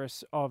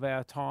satirists of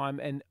our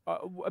time and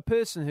a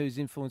person who's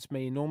influenced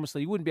me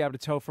enormously. You wouldn't be able to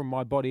tell from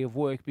my body of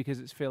work because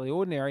it's fairly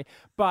ordinary,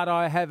 but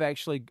I have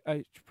actually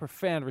a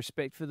profound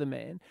respect for the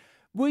man.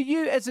 Were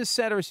you, as a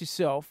satirist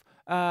yourself,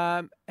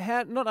 not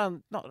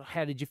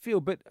how did you feel,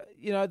 but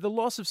the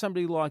loss of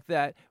somebody like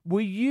that,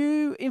 were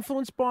you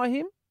influenced by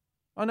him?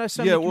 I know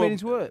some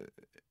comedians were.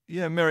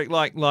 Yeah, Merrick,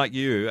 like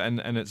you, and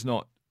it's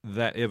not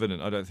that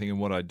evident, I don't think, in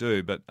what I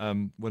do. But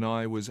when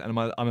I was, and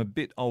I'm a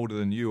bit older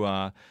than you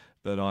are,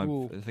 but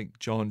I think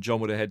John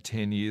would have had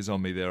 10 years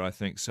on me there, I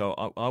think. So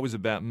I was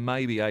about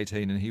maybe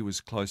 18 and he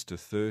was close to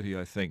 30,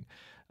 I think,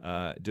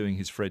 doing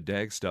his Fred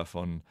Dagg stuff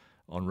on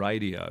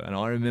radio. And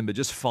I remember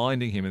just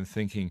finding him and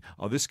thinking,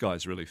 oh, this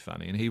guy's really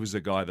funny. And he was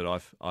a guy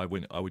that I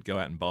would go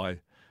out and buy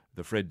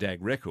the Fred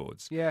Dagg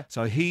records. Yeah.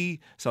 So he,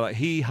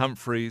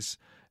 Humphreys,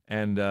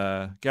 and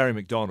Gary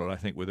McDonald, I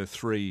think, were the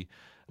three.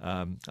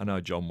 I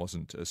know John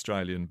wasn't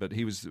Australian, but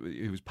he was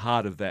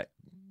part of that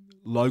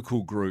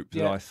local group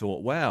that I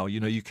thought, wow,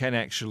 you can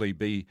actually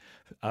be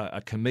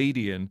a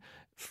comedian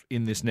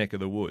in this neck of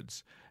the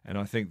woods. And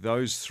I think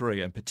those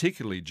three, and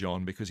particularly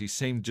John, because he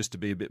seemed just to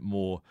be a bit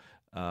more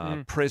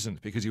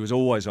present, because he was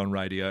always on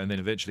radio and then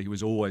eventually he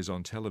was always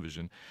on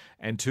television.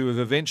 And to have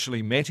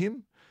eventually met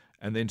him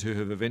and then to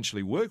have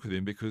eventually worked with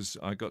him, because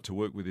I got to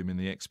work with him in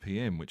the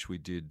XPM, which we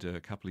did a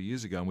couple of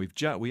years ago. And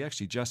we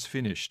actually just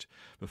finished,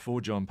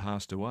 before John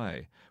passed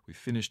away, we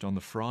finished on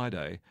the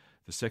Friday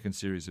the second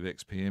series of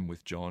XPM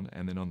with John,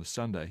 and then on the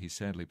Sunday he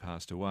sadly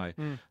passed away.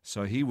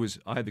 So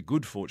I had the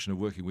good fortune of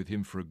working with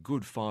him for a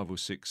good 5 or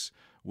 6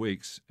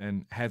 weeks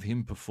and have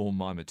him perform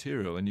my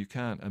material. And you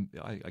can't,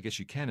 I guess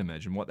you can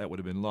imagine what that would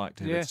have been like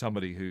to have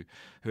somebody who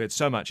had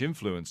so much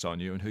influence on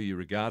you and who you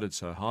regarded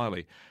so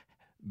highly,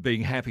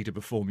 being happy to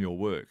perform your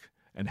work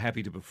and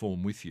happy to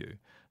perform with you.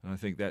 And I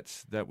think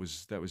that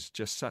was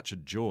just such a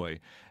joy.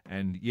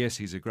 And yes,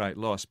 he's a great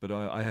loss, but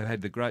I have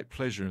had the great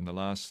pleasure in the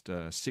last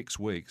 6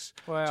 weeks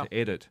to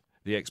edit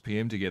the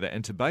XPM together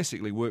and to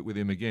basically work with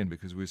him again,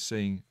 because we're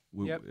seeing,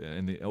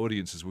 and the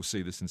audiences will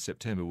see this in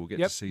September, we'll get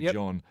to see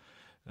John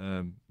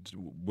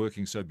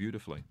working so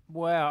beautifully.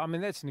 Wow, I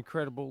mean, that's an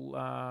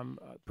incredible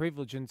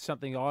privilege and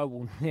something I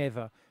will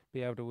never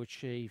be able to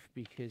achieve,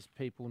 because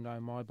people know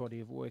my body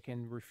of work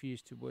and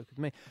refuse to work with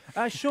me.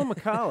 Shaun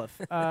Micallef.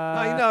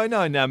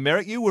 No,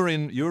 Merrick, you were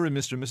in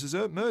Mr. and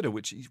Mrs. Murder,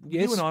 which you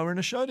and I were in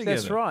a show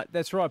together.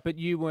 That's right. But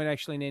you weren't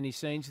actually in any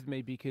scenes with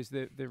me because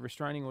the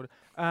restraining order.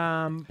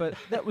 But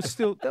that was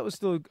still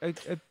a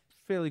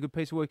fairly good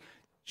piece of work.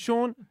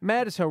 Shaun,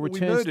 Mathison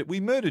returns. We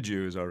murdered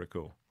you, as I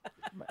recall.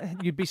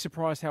 You'd be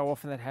surprised how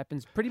often that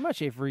happens. Pretty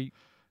much every.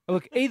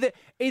 Look, either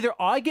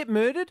I get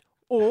murdered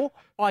or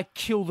I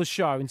kill the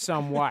show in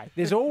some way.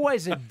 There's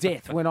always a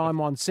death when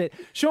I'm on set.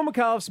 Shaun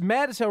Micallef's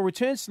Mathison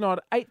returns tonight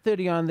at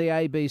 8:30 on the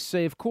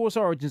ABC. Of course,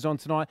 Origin's on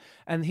tonight.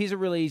 And here's a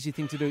really easy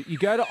thing to do. You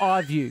go to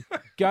iView.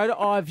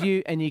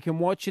 And you can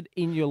watch it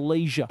in your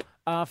leisure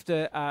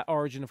after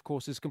Origin, of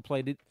course, is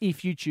completed,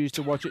 if you choose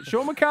to watch it.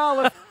 Shaun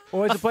Micallef,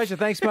 always a pleasure.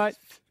 Thanks, mate.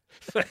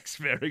 Thanks,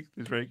 Merrick.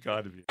 It's very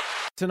kind of you.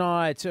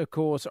 Tonight, of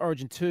course,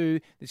 Origin 2,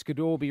 this could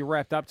all be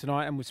wrapped up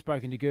tonight, and we've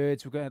spoken to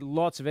Gerds. We've got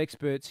lots of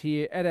experts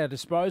here at our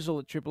disposal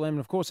at Triple M, and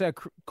of course our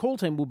call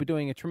team will be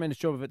doing a tremendous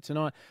job of it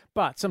tonight,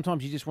 but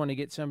sometimes you just want to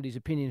get somebody's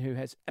opinion who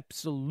has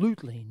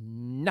absolutely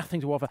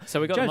nothing to offer.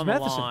 So we got James him on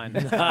Mathison.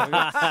 the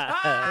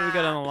line. We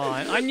got on the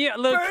line. I knew,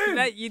 look,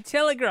 you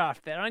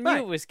telegraphed that. I knew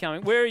it was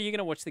coming. Where are you going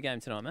to watch the game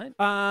tonight, mate?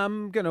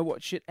 I'm going to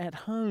watch it at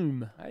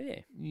home. Oh, yeah.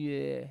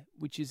 Yeah,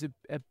 which is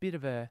a bit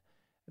of a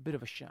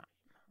shame.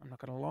 I'm not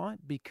going to lie,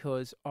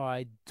 because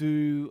I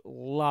do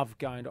love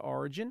going to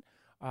Origin,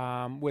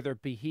 whether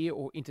it be here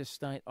or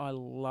interstate. I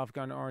love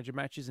going to Origin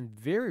matches, and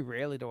very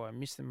rarely do I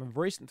miss them in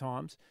recent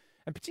times,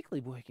 and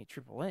particularly working at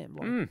Triple M.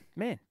 Like,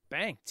 man,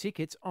 bang,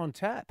 tickets on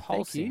tap.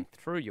 Pulsing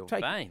through your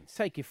veins.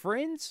 Take your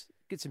friends,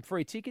 get some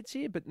free tickets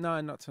here, but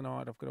no, not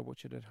tonight. I've got to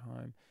watch it at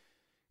home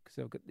because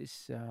I've got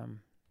this.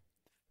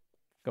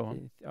 Go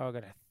on. I've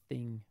got a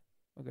thing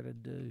I've got to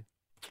do.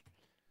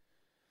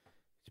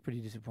 It's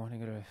pretty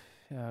disappointing.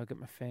 I've got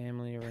my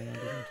family around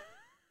it.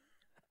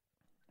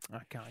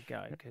 I can't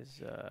go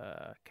because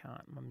I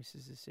can't. My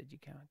missus has said you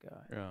can't go.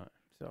 Right.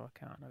 So I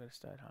can't. I've got to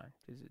stay at home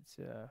because it's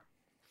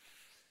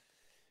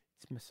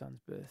my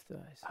son's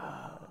birthday. So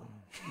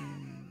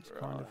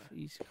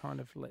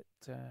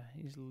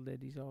he's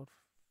let his old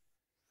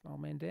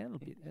man down a little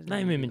bit. Hasn't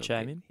Name he? him and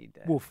shame him.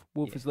 Wolf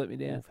has let me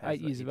down.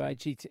 8 years of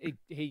age.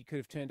 He could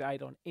have turned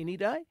 8 on any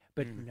day,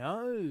 but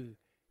no.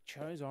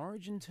 chose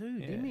Origin too,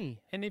 didn't he?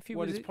 And if he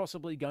what was is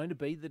possibly going to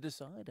be the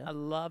decider. a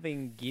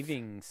loving,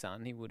 giving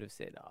son, he would have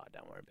said, "Oh,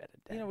 don't worry about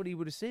it, Dad." You know what he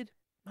would have said?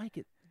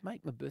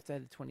 Make my birthday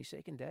the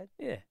 22nd, Dad.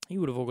 Yeah. He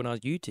would have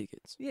organised you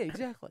tickets. Yeah,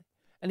 exactly.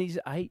 And he's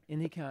 8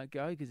 and he can't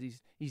go because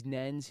his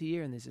nan's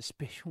here and there's a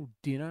special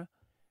dinner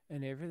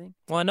and everything.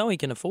 Well, I know he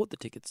can afford the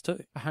tickets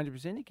too.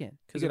 100% he can.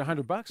 He got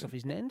 $100 off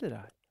his nan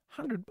today.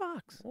 $100.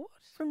 What?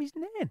 From his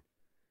nan.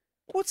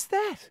 What's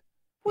that?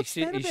 What's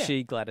that about? Is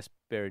she Gladys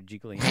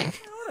Berejiklian?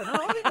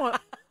 I don't know.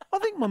 I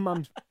think my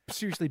mum's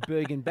seriously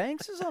Bergen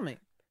Banks or something.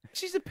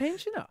 She's a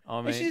pensioner. I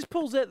And mean- she just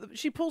pulls out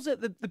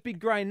the big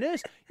grey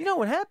nurse. You know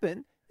what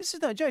happened? This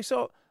is no joke.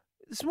 So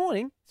this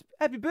morning,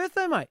 happy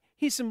birthday, mate.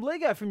 Here's some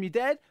Lego from your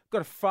dad.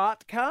 Got a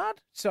fart card.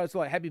 So it's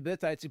like happy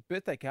birthday. It's a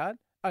birthday card.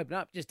 Open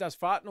up, just does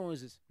fart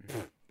noises.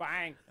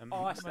 Bang.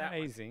 Ice that one.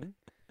 Amazing.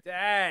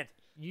 Dad,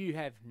 you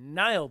have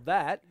nailed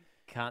that.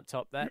 Can't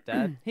top that,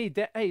 Dad.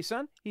 Hey,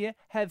 son, here,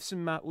 have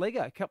some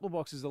Lego. A couple of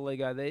boxes of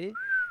Lego there.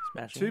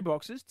 Smashing. Two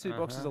boxes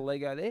of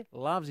Lego there.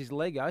 Loves his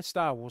Lego,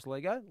 Star Wars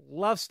Lego.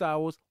 Loves Star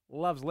Wars,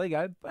 loves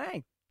Lego.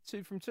 Bang,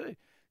 2 from 2.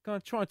 Going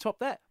to try and top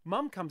that.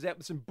 Mum comes out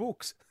with some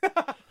books.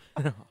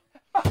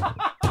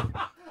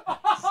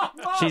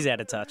 She's out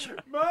of touch.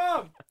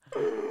 Mum!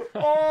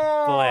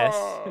 Oh, Bless.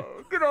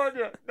 Good on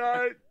you.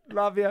 No,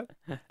 love you.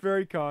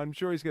 Very kind. I'm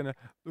sure he's going to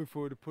look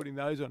forward to putting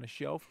those on a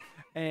shelf.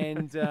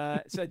 And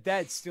so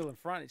Dad's still in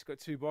front. He's got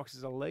 2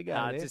 boxes of Lego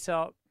there. To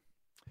top.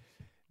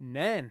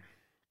 Nan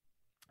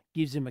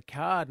gives him a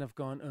card, and I've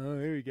gone, oh,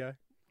 here we go.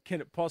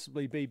 Can it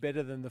possibly be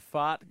better than the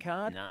fart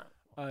card? No.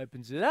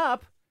 Opens it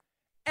up.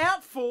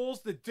 Out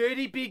falls the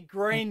dirty big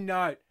green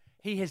note.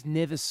 He has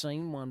never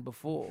seen one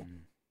before.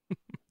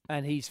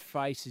 And his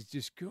face is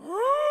just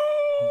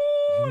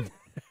gone.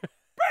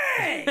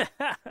 Bang!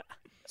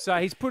 So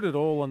he's put it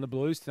all on the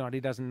Blues tonight. He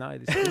doesn't know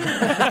this. With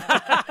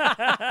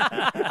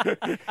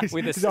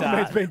a His old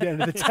man's start. been down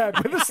to the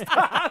tap with a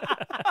start.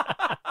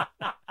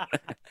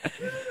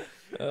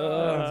 It's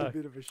a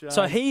bit of a shame.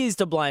 So he is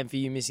to blame for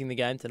you missing the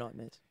game tonight,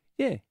 Mez.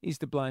 Yeah, he's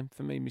to blame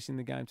for me missing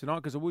the game tonight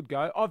because I would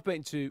go. I've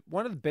been to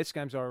one of the best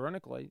games,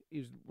 ironically,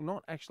 is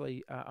not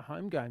actually a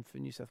home game for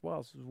New South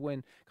Wales. It was when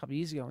a couple of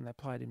years ago when they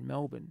played in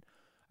Melbourne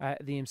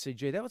at the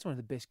MCG. That was one of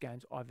the best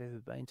games I've ever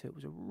been to. It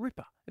was a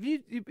ripper. Have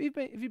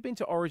you been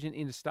to Origin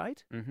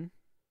Interstate? Mm-hmm.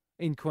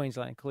 In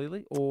Queensland,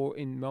 clearly, or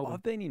in Melbourne?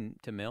 I've been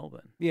to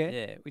Melbourne. Yeah.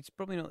 Yeah, which is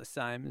probably not the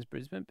same as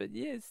Brisbane, but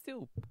yeah, it's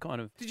still kind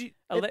of Did you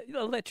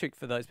electric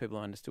for those people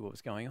who understood what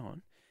was going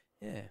on.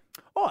 Yeah.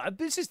 Oh,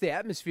 it's just the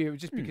atmosphere,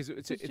 just because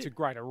it's a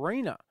great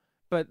arena.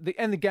 But the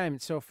game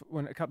itself,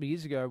 when a couple of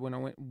years ago when I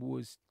went,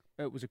 was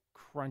a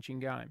crunching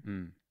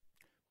game.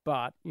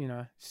 But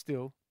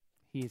still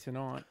here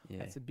tonight,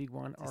 that's a big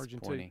one.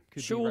 Origin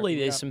 2. Surely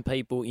there's some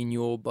people in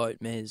your boat,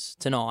 Mez,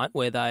 tonight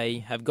where they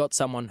have got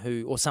someone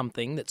who or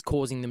something that's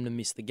causing them to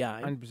miss the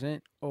game.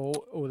 100%. Or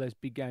those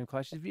big game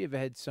clashes. Have you ever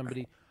had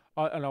somebody?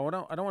 I don't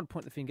want to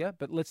point the finger,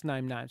 but let's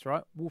name names,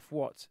 right? Wolf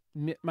Watts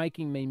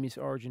making me miss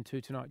Origin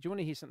 2 tonight. Do you want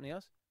to hear something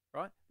else?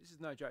 Right? This is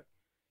no joke.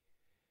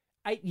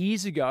 8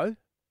 years ago,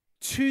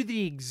 to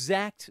the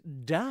exact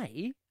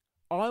day,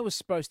 I was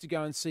supposed to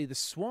go and see the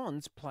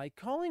Swans play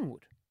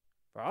Collingwood.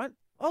 Right?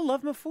 I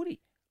love my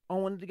footy. I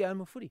wanted to go to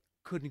my footy.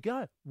 Couldn't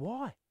go.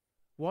 Why?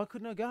 Why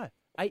couldn't I go?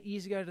 8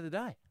 years ago to the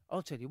day.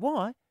 I'll tell you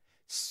why.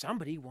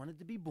 Somebody wanted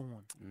to be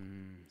born.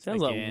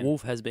 Sounds like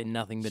Wolf has been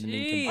nothing but an I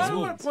inconvenience. don't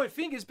want to point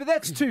fingers, but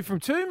that's 2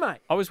 from 2, mate.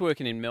 I was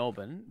working in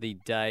Melbourne the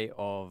day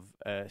of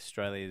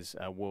Australia's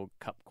World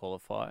Cup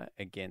qualifier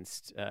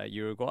against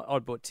Uruguay.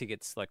 I'd bought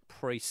tickets like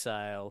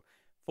pre-sale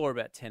for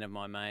about 10 of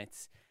my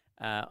mates.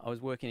 I was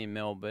working in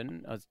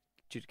Melbourne. I was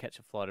due to catch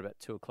a flight about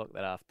 2 o'clock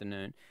that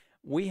afternoon.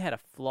 We had a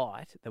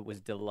flight that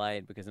was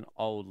delayed because an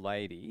old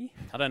lady,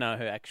 I don't know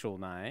her actual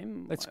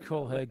name. Let's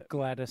call her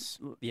Gladys.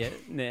 Yeah,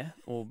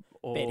 or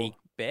Betty.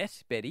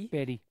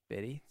 Betty.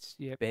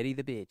 Yep. Betty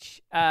the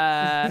bitch.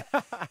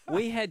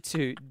 We had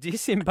to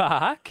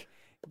disembark,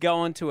 go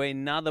onto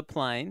another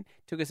plane.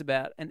 Took us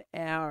about an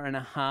hour and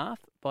a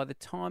half. By the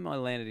time I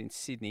landed in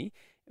Sydney,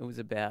 it was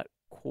about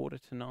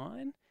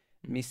 8:45.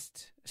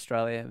 Missed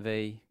Australia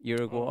v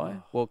Uruguay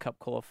World Cup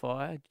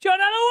qualifier. John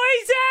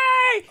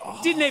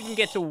Aloisi! Didn't even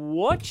get to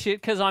watch it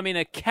because I'm in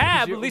a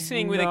cab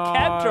listening with a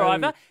cab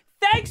driver.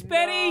 Thanks,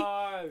 Betty.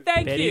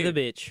 Thank Betty you. the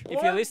bitch.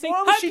 If you're listening,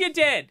 hope you're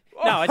dead.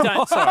 No, I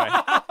don't. Sorry.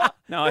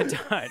 No, I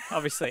don't.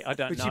 Obviously, I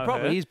don't But know she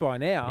probably her. is by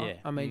now. Yeah.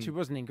 I mean, she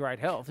wasn't in great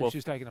health if Well, she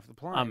was taken off the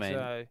plane. I mean,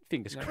 so,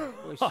 fingers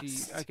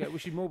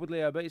Was she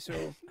morbidly obese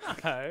or?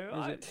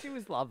 No, she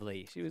was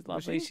lovely. She was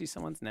lovely. she? She's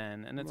someone's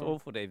nan, and it's Well.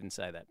 awful to even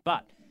say that.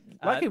 But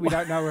Lucky we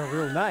don't know her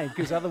real name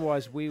because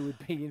otherwise we would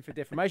be in for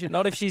defamation.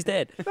 Not if she's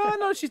dead. No,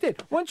 not if she's dead.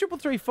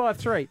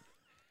 13353.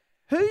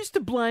 Who's to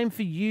blame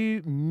for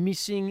you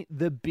missing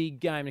the big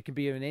game? It can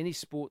be in any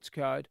sports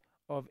code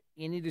of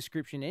any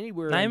description,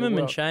 anywhere. Name in the him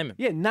and world. shame him.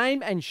 Yeah,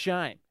 name and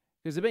shame.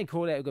 Because they've been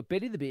called out. We've got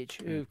Betty the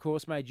bitch, who of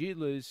course made you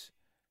lose.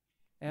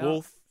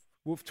 out.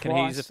 Wolf Can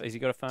twice. has he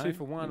got a phone? 2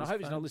 for 1. I Use hope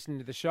he's phone. not listening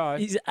to the show.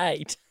 He's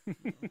 8.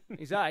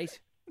 He's 8.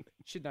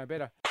 Should know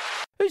better.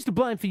 Who's to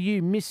blame for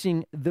you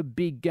missing the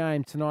big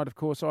game tonight? Of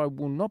course, I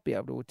will not be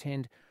able to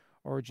attend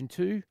Origin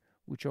 2,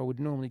 which I would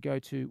normally go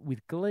to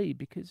with glee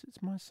because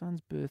it's my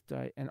son's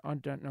birthday, and I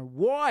don't know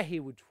why he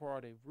would try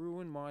to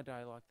ruin my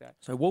day like that.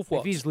 So Wolf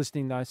If he's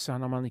listening, though,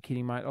 son, I'm only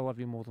kidding, mate. I love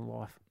you more than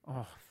life.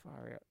 Oh,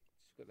 far out.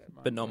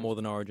 But not more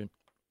than Origin.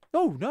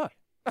 Oh, no.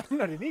 I'm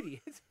not an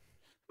idiot.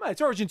 Mate,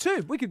 it's Origin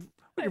 2. We could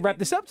wrap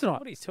this up tonight.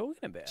 What are you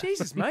talking about?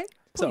 Jesus, mate.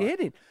 Put Sorry. your head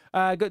in.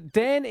 Got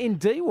Dan in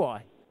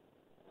DY.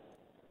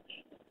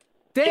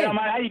 Dan. Yeah,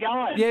 mate, how you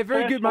going? Yeah,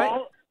 very First good, mate. of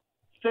all,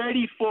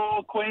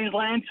 34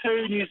 Queensland,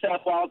 2 New South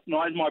Wales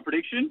tonight is my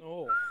prediction.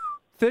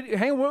 30,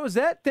 hang on, what was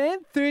that, Dan?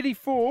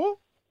 34?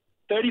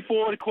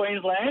 34 to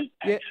Queensland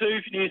and 2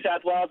 for New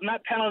South Wales. And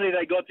that penalty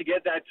they got to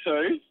get that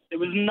 2, there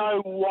was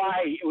no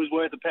way it was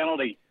worth a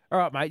penalty. All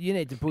right, mate, you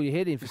need to pull your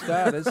head in for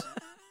starters.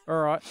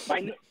 All right.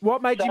 Mate,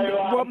 What made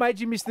so,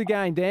 you miss the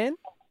game, Dan?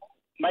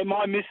 Mate,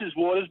 my missus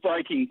water's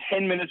breaking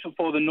 10 minutes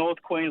before the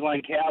North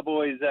Queensland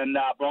Cowboys and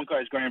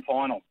Broncos grand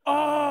final.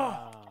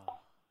 Oh!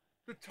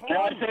 And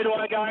I said to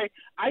her, I go,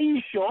 are you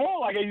sure?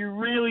 Like, are you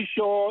really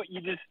sure? You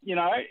just, you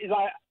know, it's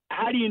like,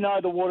 how do you know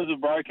the waters are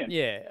broken?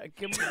 Yeah.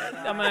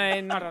 I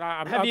mean,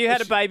 have you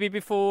had a baby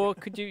before?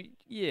 Could you?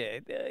 Yeah.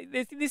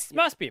 This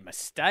must be a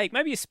mistake.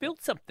 Maybe you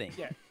spilled something.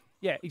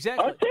 Yeah,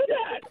 exactly. I said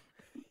that.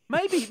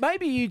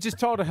 Maybe you just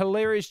told a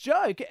hilarious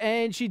joke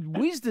and she'd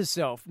whizzed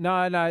herself.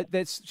 No,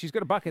 she's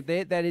got a bucket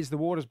there. That is the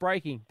water's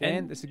breaking,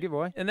 Dan. That's a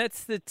giveaway. And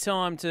that's the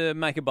time to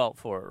make a bolt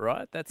for it,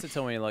 right? That's the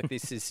time when you're like,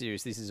 this is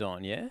serious. This is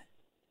on, yeah?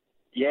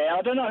 Yeah,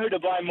 I don't know who to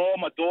blame more,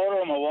 my daughter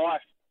or my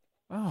wife.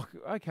 Oh,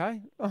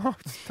 okay. Oh,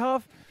 it's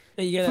tough.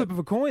 You Flip of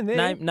a coin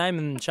there. Name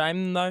and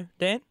shame them, though,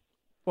 Dan?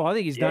 Well, I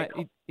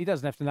think he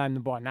doesn't have to name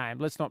them by name.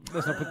 Let's not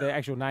put their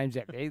actual names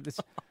out there. That's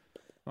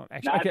not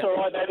actually, No, it's all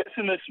right. They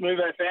listen to Smooth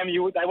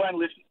FM. They won't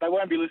listen. They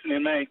won't be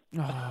listening to me.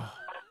 Oh,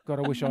 God,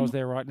 I wish I was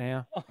there right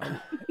now.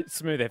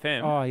 Smooth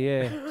FM. Oh,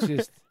 yeah. It's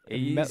just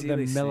Easy the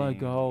listening. mellow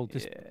gold.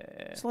 Just,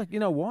 It's like, you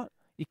know what?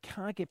 You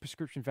can't get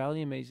prescription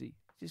Valium easy.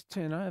 Just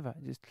turn over.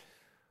 Just,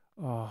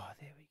 oh,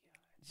 there we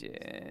go.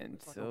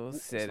 Gentle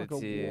It's like a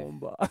sedative. warm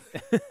bar.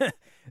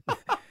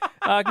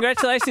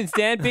 Congratulations,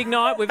 Dan. Big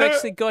night. We've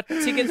actually got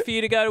tickets for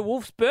you to go to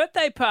Wolf's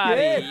birthday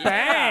party. Yeah,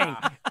 bang.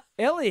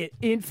 Elliot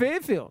in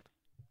Fairfield.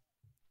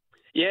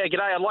 Yeah,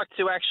 g'day. I'd like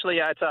to actually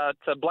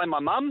to blame my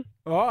mum.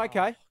 Oh,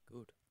 okay.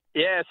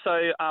 Yeah,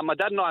 so my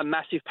dad and I are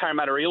massive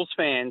Parramatta Eels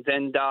fans,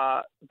 and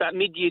about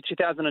mid-year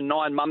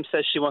 2009, Mum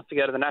says she wants to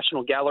go to the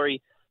National Gallery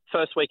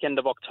first weekend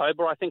of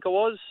October, I think it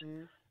was,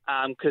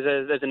 because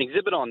there's an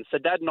exhibit on. So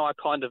Dad and I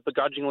kind of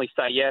begrudgingly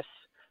say yes,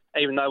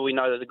 even though we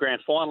know there's a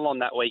grand final on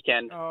that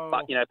weekend. Oh.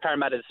 But, you know,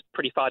 Parramatta's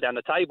pretty far down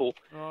the table.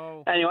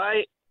 Oh.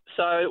 Anyway,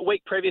 so a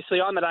week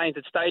previously, I'm at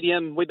ANZ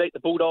Stadium. We beat the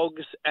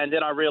Bulldogs, and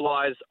then I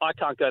realise I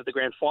can't go to the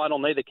grand final,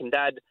 neither can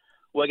Dad.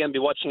 We're going to be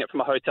watching it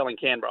from a hotel in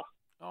Canberra.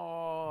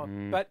 Oh,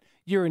 but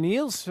you're an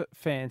Eels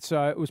fan,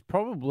 so it was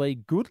probably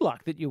good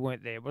luck that you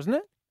weren't there, wasn't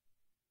it?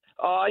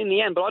 In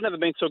the end, but I'd never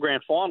been to a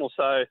grand final,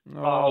 so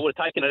I would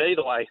have taken it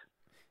either way.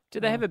 Do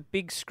they have a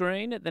big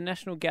screen at the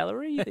National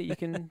Gallery that you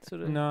can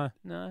sort of... No.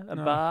 A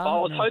bar? I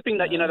was hoping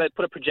that, you know, they'd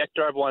put a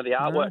projector over one of the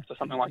artworks or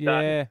something like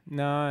that. Yeah,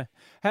 no.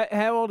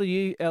 How old are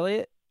you,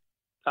 Elliot?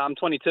 I'm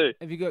 22.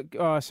 Have you got?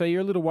 Oh, so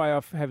you're a little way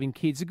off having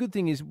kids. The good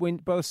thing is, when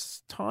by the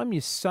time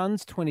your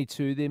son's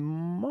 22, there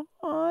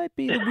might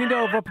be the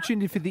window of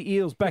opportunity for the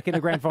Eels back in the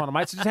grand final,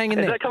 mate. So just hang in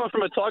Is there. that coming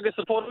from a Tiger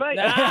supporter, mate?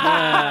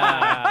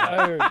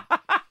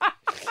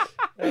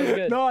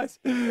 Nice.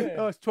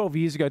 Oh, it's 12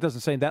 years ago. It doesn't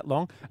seem that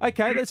long.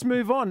 Okay, let's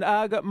move on.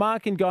 Got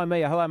Mark in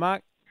Gaimea. Hello,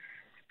 Mark.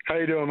 How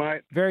you doing,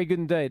 mate? Very good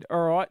indeed.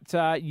 All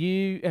right,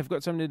 you have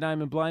got something to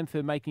name and blame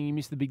for making you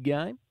miss the big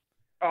game.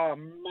 Oh,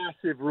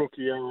 massive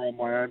rookie error on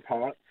my own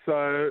part.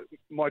 So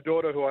my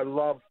daughter, who I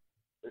love,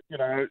 you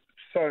know,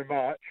 so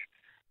much,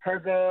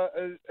 has a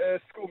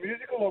school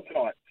musical on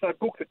tonight. So I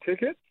booked a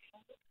ticket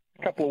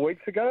a couple of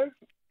weeks ago,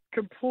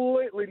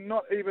 completely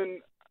not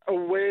even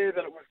aware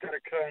that it was going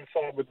to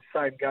coincide with the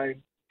same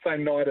game,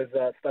 same night as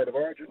State of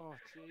Origin.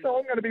 So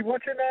I'm going to be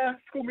watching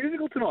school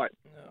musical tonight.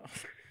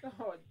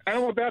 And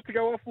I'm about to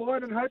go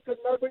offline and hope that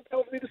nobody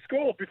tells me to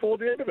score before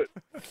the end of it.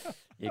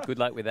 Yeah, good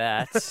luck with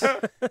that.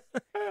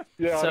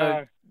 Yeah, I so,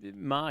 know.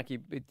 Mark,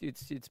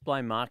 it's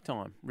blame Mark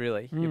time,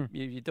 really.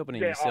 You're dubbing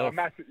in Yeah, yourself.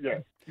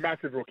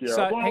 massive rookie error.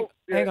 So Well,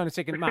 hang on a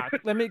second, Mark.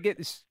 Let me get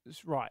this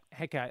right.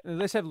 Okay,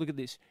 let's have a look at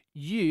this.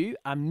 You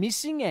are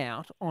missing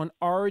out on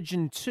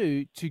Origin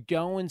 2 to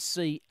go and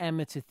see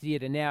amateur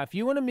theatre. Now, if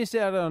you want to miss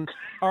out on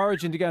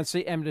Origin to go and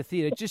see amateur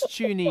theatre, just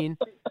tune in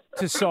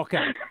to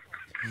soccer.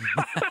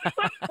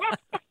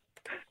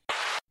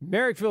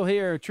 Merrickville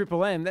here at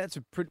Triple M.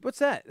 What's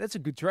that? That's a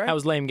good track. That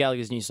was Liam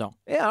Gallagher's new song.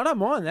 Yeah, I don't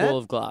mind that. Wall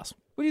of Glass.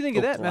 What do you think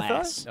of that,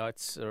 Mathison? No,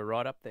 it's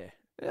right up there.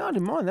 Yeah, I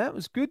didn't mind that. It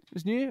was good. It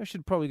was new. I should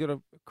have probably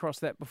got across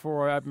that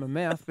before I open my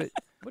mouth. But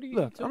what are you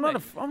look, I'm not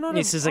a.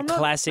 This is a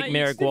classic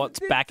Merrick Watts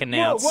back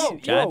announce,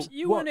 James.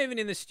 You weren't even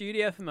in the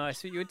studio for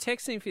most of it. You were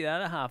texting for the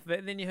other half of it,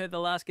 and then you heard the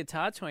last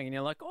guitar twang, and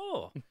you're like,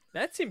 oh,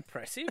 that's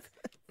impressive.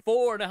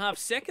 4.5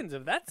 seconds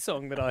of that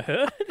song that I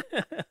heard.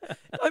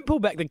 Don't pull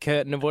back the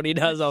curtain of what he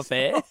does off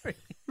air.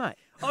 Mate.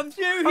 I'm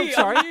new here.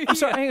 I'm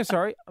sorry. Hang on,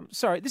 sorry. I'm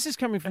sorry. This is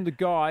coming from the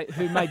guy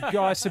who made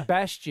Guy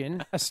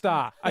Sebastian a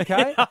star,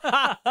 okay?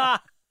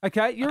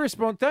 Okay, your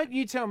response. Don't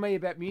you tell me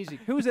about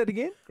music. Who was that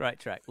again? Great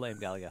track, Liam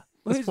Gallagher.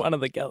 That's one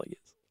of the Gallaghers.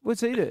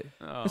 What's he do?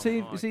 Oh, is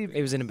he?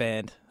 He was in a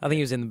band. I think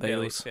he was in the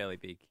Beatles. Fairly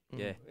big,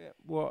 yeah.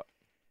 What?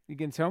 You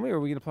going to tell me, or are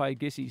we going to play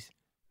guessies?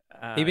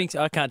 I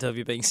can't tell if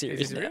you're being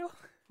serious. Is it real?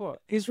 What?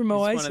 He's from He's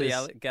Oasis. one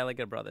of the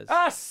Gallagher brothers.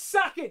 Ah,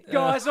 suck it,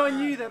 guys. I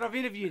knew that. I've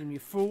interviewed him, you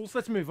fools.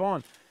 Let's move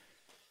on.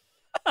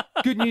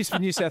 Good news for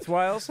New South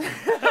Wales.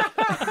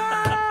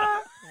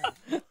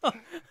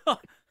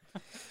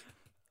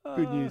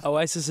 Good news.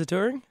 Oasis are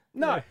touring?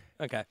 No.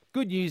 Okay.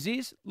 Good news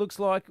is, looks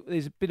like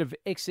there's a bit of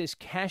excess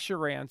cash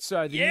around.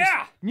 So the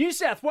Yeah! New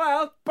South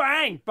Wales,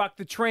 bang, buck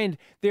the trend.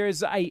 There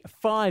is a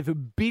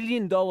 $5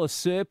 billion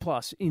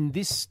surplus in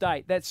this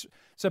state.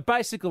 So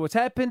basically what's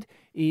happened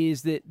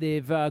is that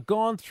they've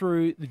gone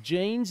through the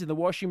genes in the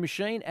washing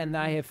machine and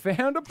they have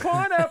found a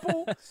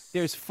pineapple.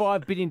 There's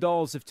 $5 billion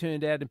have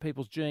turned out in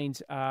people's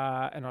genes,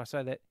 and I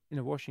say that in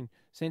a washing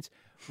sense.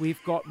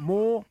 We've got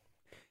more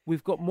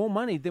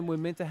money than we're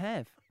meant to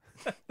have.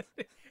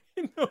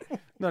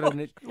 Not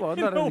in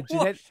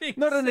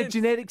a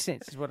genetic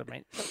sense is what I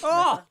mean.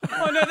 Oh,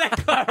 no, that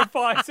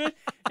clarifies it.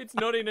 It's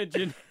not in a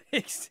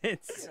genetic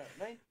sense.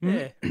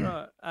 Yeah,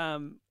 right.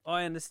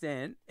 I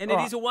understand. And it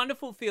is a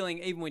wonderful feeling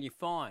even when you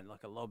find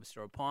like a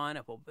lobster or a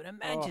pineapple. But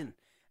imagine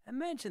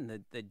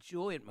the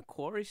joy at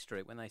Macquarie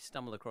Street when they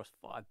stumbled across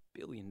 $5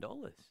 billion.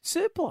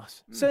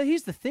 Surplus. So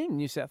here's the thing,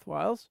 New South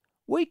Wales.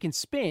 We can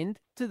spend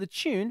to the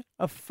tune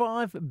of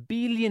 $5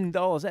 billion.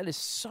 That is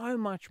so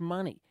much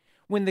money.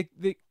 When the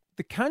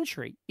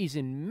country is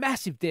in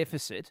massive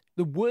deficit,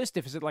 the worst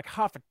deficit, like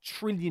 $500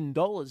 billion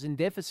in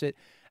deficit,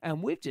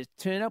 and we've just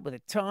turned up with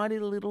a tiny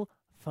little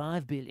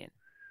 $5 billion.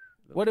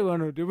 What do we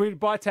want to do? We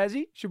buy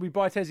Tassie? Should we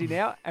buy Tassie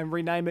now and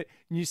rename it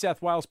New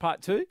South Wales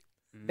Part 2?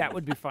 That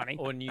would be funny.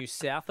 Or New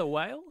South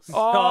Wales?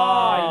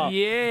 Oh,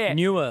 yeah.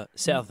 Newer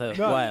South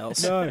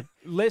Wales. No,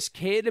 less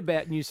cared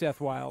about New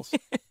South Wales.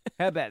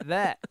 How about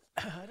that?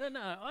 I don't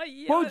know.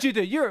 What would you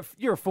do?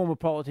 You're a former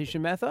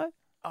politician, Matho.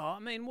 Oh, I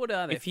mean, what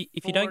are they? If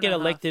you don't get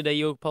elected, are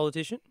you a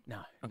politician?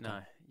 No,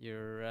 no.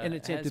 You're an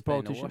attempted has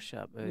politician. Been a wash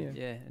up,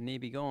 yeah, near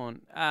be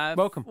gone.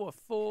 Welcome. What,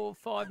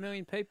 4-5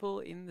 million people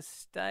in the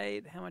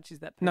state? How much is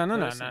that per No.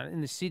 person?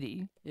 In the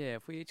city. Yeah,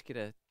 if we each get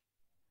a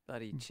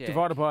bloody check.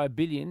 Divided by $1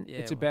 billion, Yeah,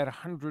 it's well- about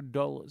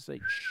 $100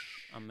 each.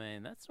 I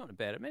mean, that's not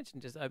bad. Imagine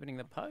just opening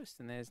the post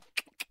and there's...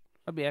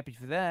 I'd be happy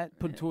for that.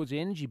 Put it towards the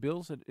energy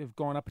bills that have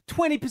gone up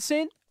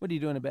 20%. What are you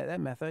doing about that,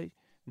 Matthew?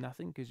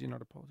 Nothing, because you're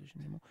not a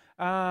politician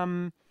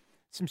anymore.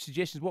 Some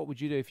suggestions. What would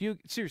you do if you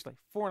seriously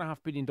 $4.5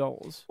 billion?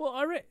 Well,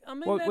 I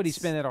mean, what do you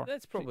spend that on?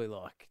 That's probably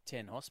like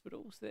 10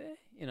 hospitals there.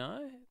 You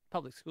know,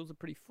 public schools are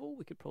pretty full.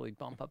 We could probably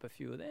bump up a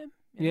few of them.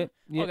 You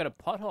know? I got a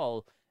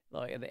pothole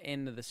like at the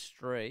end of the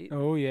street.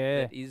 Oh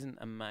yeah, that isn't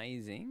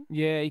amazing.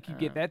 Yeah, you could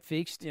get that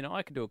fixed. You know,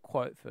 I could do a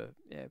quote for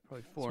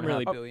probably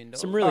 $4.5 billion.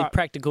 Some really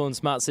practical and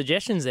smart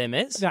suggestions there,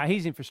 Mez. No,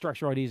 his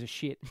infrastructure ideas are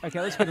shit.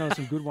 Okay, let's get on to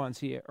some good ones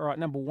here. All right,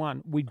 number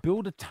one, we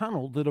build a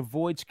tunnel that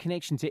avoids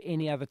connection to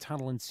any other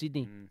tunnel in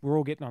Sydney. We're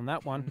all getting on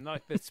that one.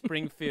 Like the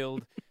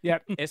Springfield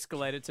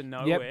escalated to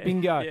nowhere. Yep,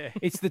 bingo. Yeah.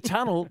 It's the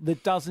tunnel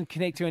that doesn't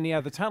connect to any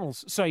other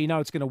tunnels, so you know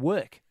it's going to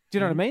work. Do you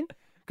know what I mean?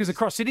 Because the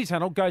Cross City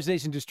Tunnel goes there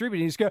and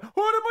distributed, and you just go,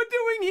 what am I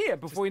doing here?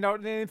 Before you know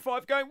it, then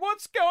 5 going,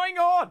 what's going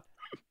on?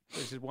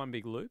 This is one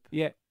big loop.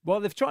 Yeah. Well,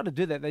 they've tried to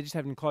do that. They just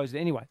haven't closed it.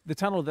 Anyway, the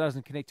tunnel that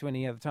doesn't connect to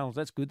any other tunnels,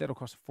 that's good. That'll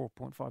cost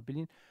 $4.5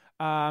 billion.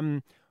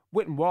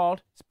 Wet and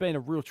Wild, it's been a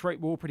real treat.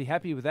 We're all pretty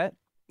happy with that.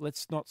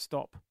 Let's not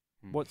stop.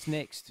 What's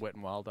next? Wet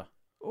and Wilder.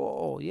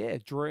 Oh, yeah.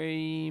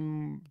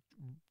 Dreams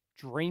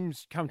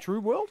come true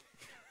world?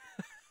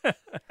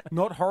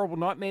 Not horrible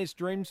nightmares,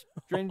 dreams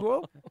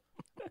world?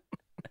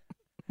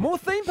 More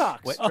theme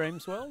parks. Wet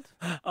Dreams World?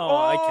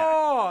 Oh,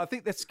 okay. I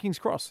think that's King's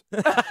Cross.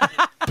 Bang.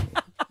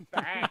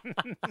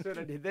 That's what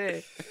I did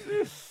there.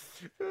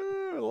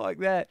 Like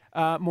that.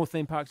 More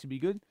theme parks would be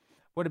good.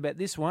 What about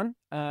this one?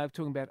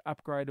 Talking about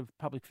upgrade of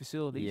public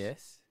facilities.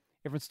 Yes.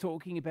 Everyone's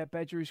talking about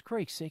Badgerys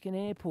Creek, second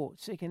airport.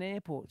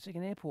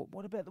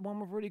 What about the one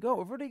we've already got?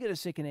 We've already got a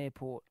second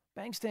airport.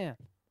 Bankstown.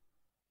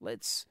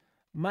 Let's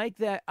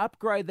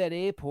upgrade that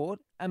airport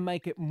and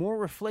make it more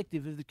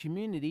reflective of the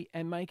community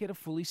and make it a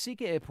fully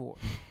sick airport.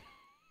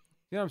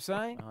 You know what I'm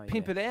saying? Oh,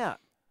 Pimp it out.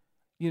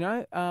 You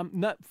know,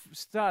 for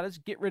starters,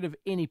 get rid of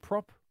any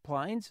prop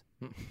planes,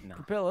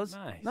 propellers.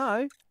 Nice.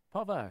 No.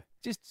 Povo.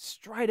 Just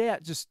straight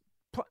out, just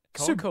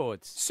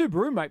Concords.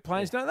 Subaru make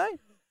planes, don't they?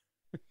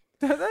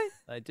 Don't they?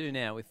 They do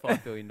now with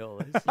 $5 billion.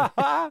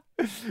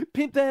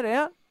 Pimp that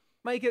out.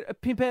 Make it a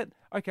pimp out.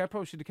 Okay, I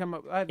probably should have come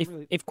up.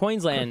 If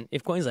Queensland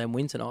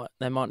win tonight,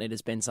 they might need to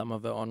spend some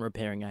of it on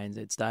repairing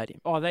ANZ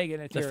Stadium. Oh, they're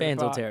going to tear it apart. The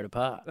fans will tear it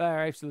apart.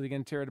 They're absolutely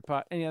going to tear it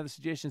apart. Any other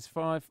suggestions?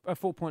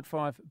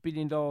 $4.5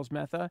 billion,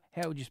 Matho.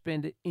 How would you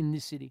spend it in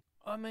this city?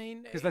 I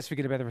mean, because let's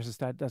forget about the rest of the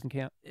state. It doesn't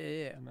count.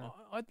 Yeah,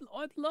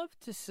 I'd love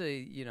to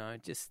see, you know,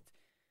 just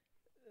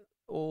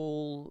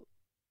all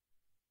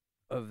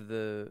of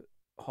the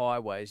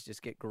highways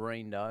just get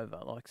greened over,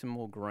 like some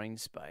more green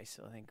space,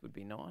 I think would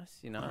be nice,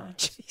 you know.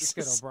 Just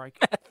get a break.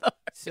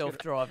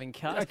 Self-driving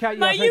cars. Okay, yeah,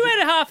 Mate, I've you heard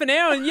had half an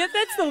hour, and yet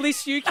that's the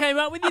list you came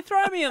up with. You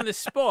throw me on the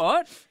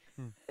spot.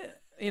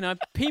 You know,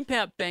 pimp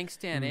out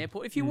Bankstown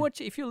Airport. If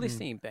you're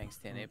listening in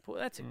Bankstown Airport,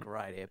 that's a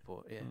great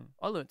airport. Yeah,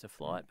 I learnt to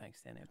fly at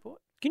Bankstown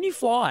Airport. Can you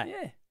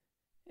fly?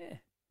 Yeah.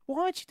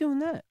 Why aren't you doing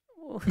that?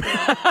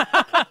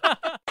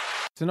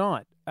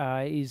 Tonight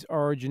is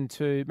Origin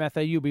 2.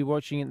 Matthew, you'll be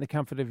watching it in the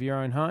comfort of your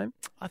own home.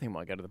 I think I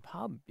might go to the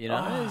pub. You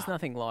know, there's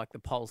nothing like the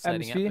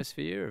pulsating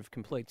atmosphere of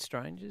complete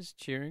strangers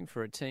cheering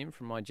for a team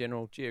from my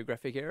general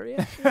geographic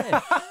area.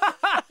 Yeah.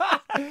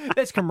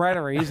 That's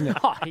camaraderie, isn't it?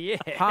 Oh, yeah.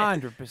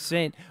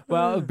 100%.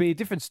 Well, it would be a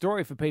different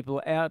story for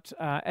people out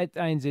at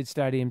ANZ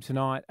Stadium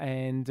tonight.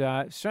 And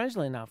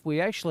strangely enough, we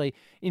actually,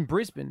 in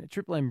Brisbane, at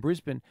Triple M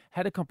Brisbane,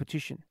 had a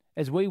competition,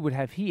 as we would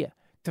have here,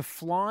 to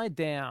fly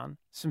down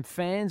some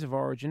fans of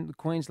Origin, the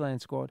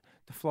Queensland squad,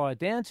 to fly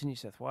down to New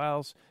South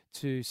Wales,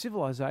 to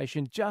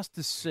civilization, just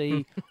to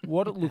see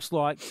what it looks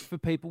like for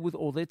people with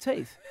all their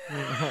teeth.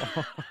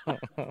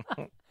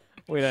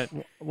 We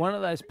don't. One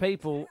of those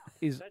people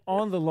is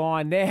on the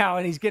line now,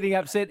 and he's getting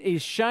upset.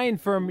 Is Shane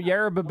from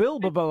Yarrabah, blah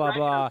blah blah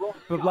blah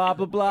blah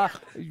blah blah.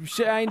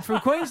 Shane from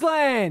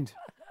Queensland.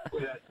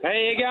 How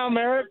you going,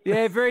 Merrick?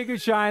 Yeah, very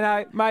good,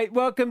 Shane. Mate,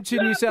 welcome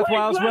to New South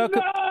Wales.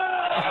 Welcome.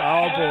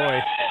 Oh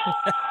boy.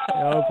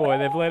 Oh boy,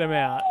 they've let him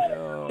out.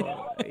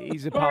 Oh,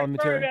 he's a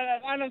parliamentarian. Sorry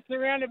about that, mate. I'm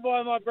surrounded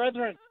by my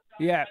brethren.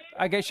 Yeah.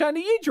 Okay, Shane, are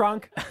you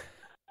drunk? No,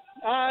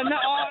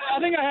 I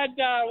think I had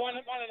one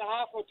and a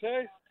half or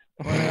two.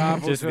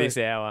 Just this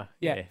hour.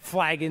 Yeah.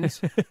 Flagons.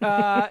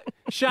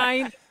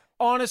 Shane,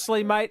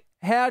 honestly, mate,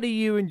 how do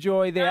you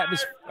enjoy the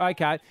atmosphere?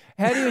 Okay.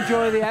 How do you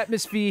enjoy the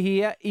atmosphere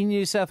here in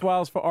New South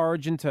Wales for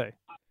Origin 2?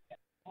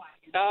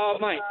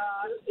 Mate,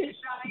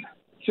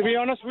 to be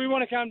honest, we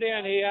want to come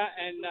down here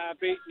and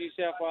beat New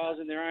South Wales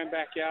in their own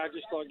backyard,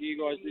 just like you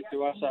guys did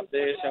to us up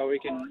there, so we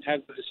can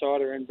have the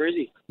decider in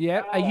Brizzy.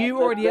 Yeah. Are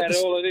you already at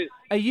all it is.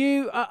 Are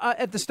you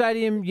at the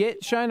stadium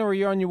yet, Shane, or are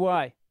you on your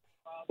way?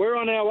 We're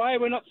on our way.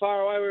 We're not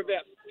far away. We're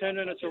about 10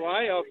 minutes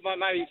away, or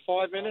maybe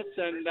 5 minutes.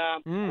 And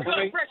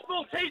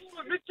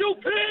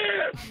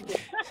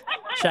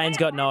Shane's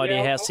got no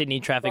idea how Sydney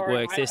traffic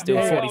works. There's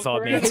still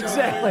 45 minutes.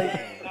 Exactly.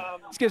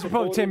 This guy's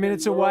probably 10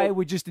 minutes away.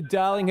 We're just in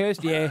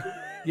Darlinghurst. Yeah,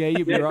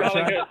 you'll be right,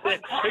 Shane.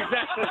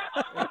 Exactly.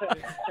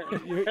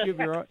 You'll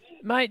be right.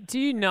 Mate, do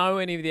you know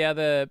any of the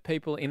other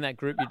people in that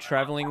group you're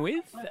travelling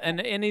with? And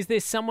is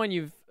there someone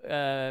you've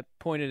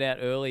pointed out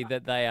early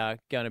that they are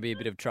going to be a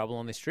bit of trouble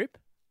on this trip?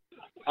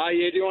 Oh,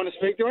 yeah, do you want to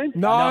speak to him?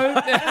 No,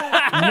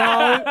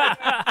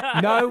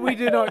 no, we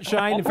do not,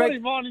 Shane. In fact,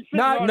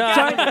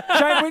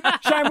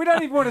 Shane, we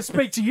don't even want to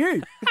speak to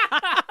you.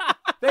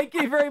 Thank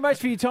you very much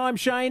for your time,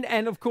 Shane,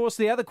 and of course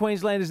the other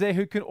Queenslanders there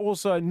who can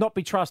also not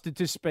be trusted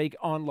to speak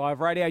on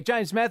live radio.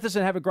 James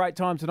Mathison, have a great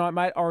time tonight,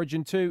 mate.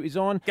 Origin 2 is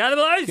on. Go the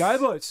Blues! Go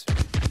Blues!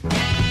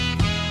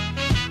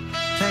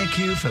 Thank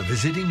you for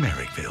visiting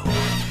Merrickville.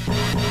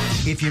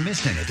 If you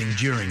missed anything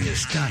during your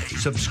stay,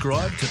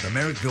 subscribe to the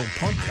Merrickville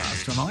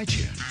podcast on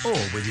iTunes or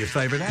with your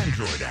favourite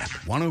Android app.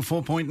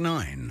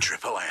 104.9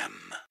 Triple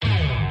M.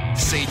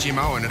 See Jim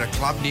Owen at a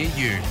club near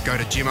you. Go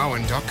to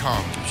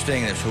jimowen.com. I'm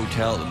staying in this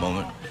hotel at the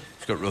moment.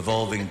 It's got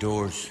revolving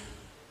doors.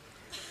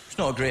 It's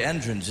not a great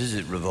entrance, is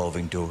it,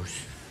 revolving doors?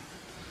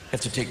 You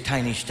have to take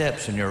tiny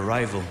steps on your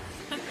arrival.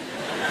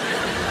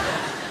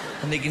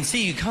 And they can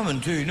see you coming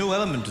too, no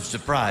element of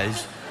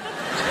surprise.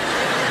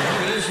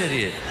 Look at this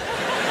idiot.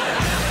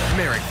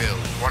 Merrickville,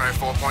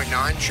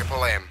 104.9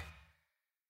 Triple M.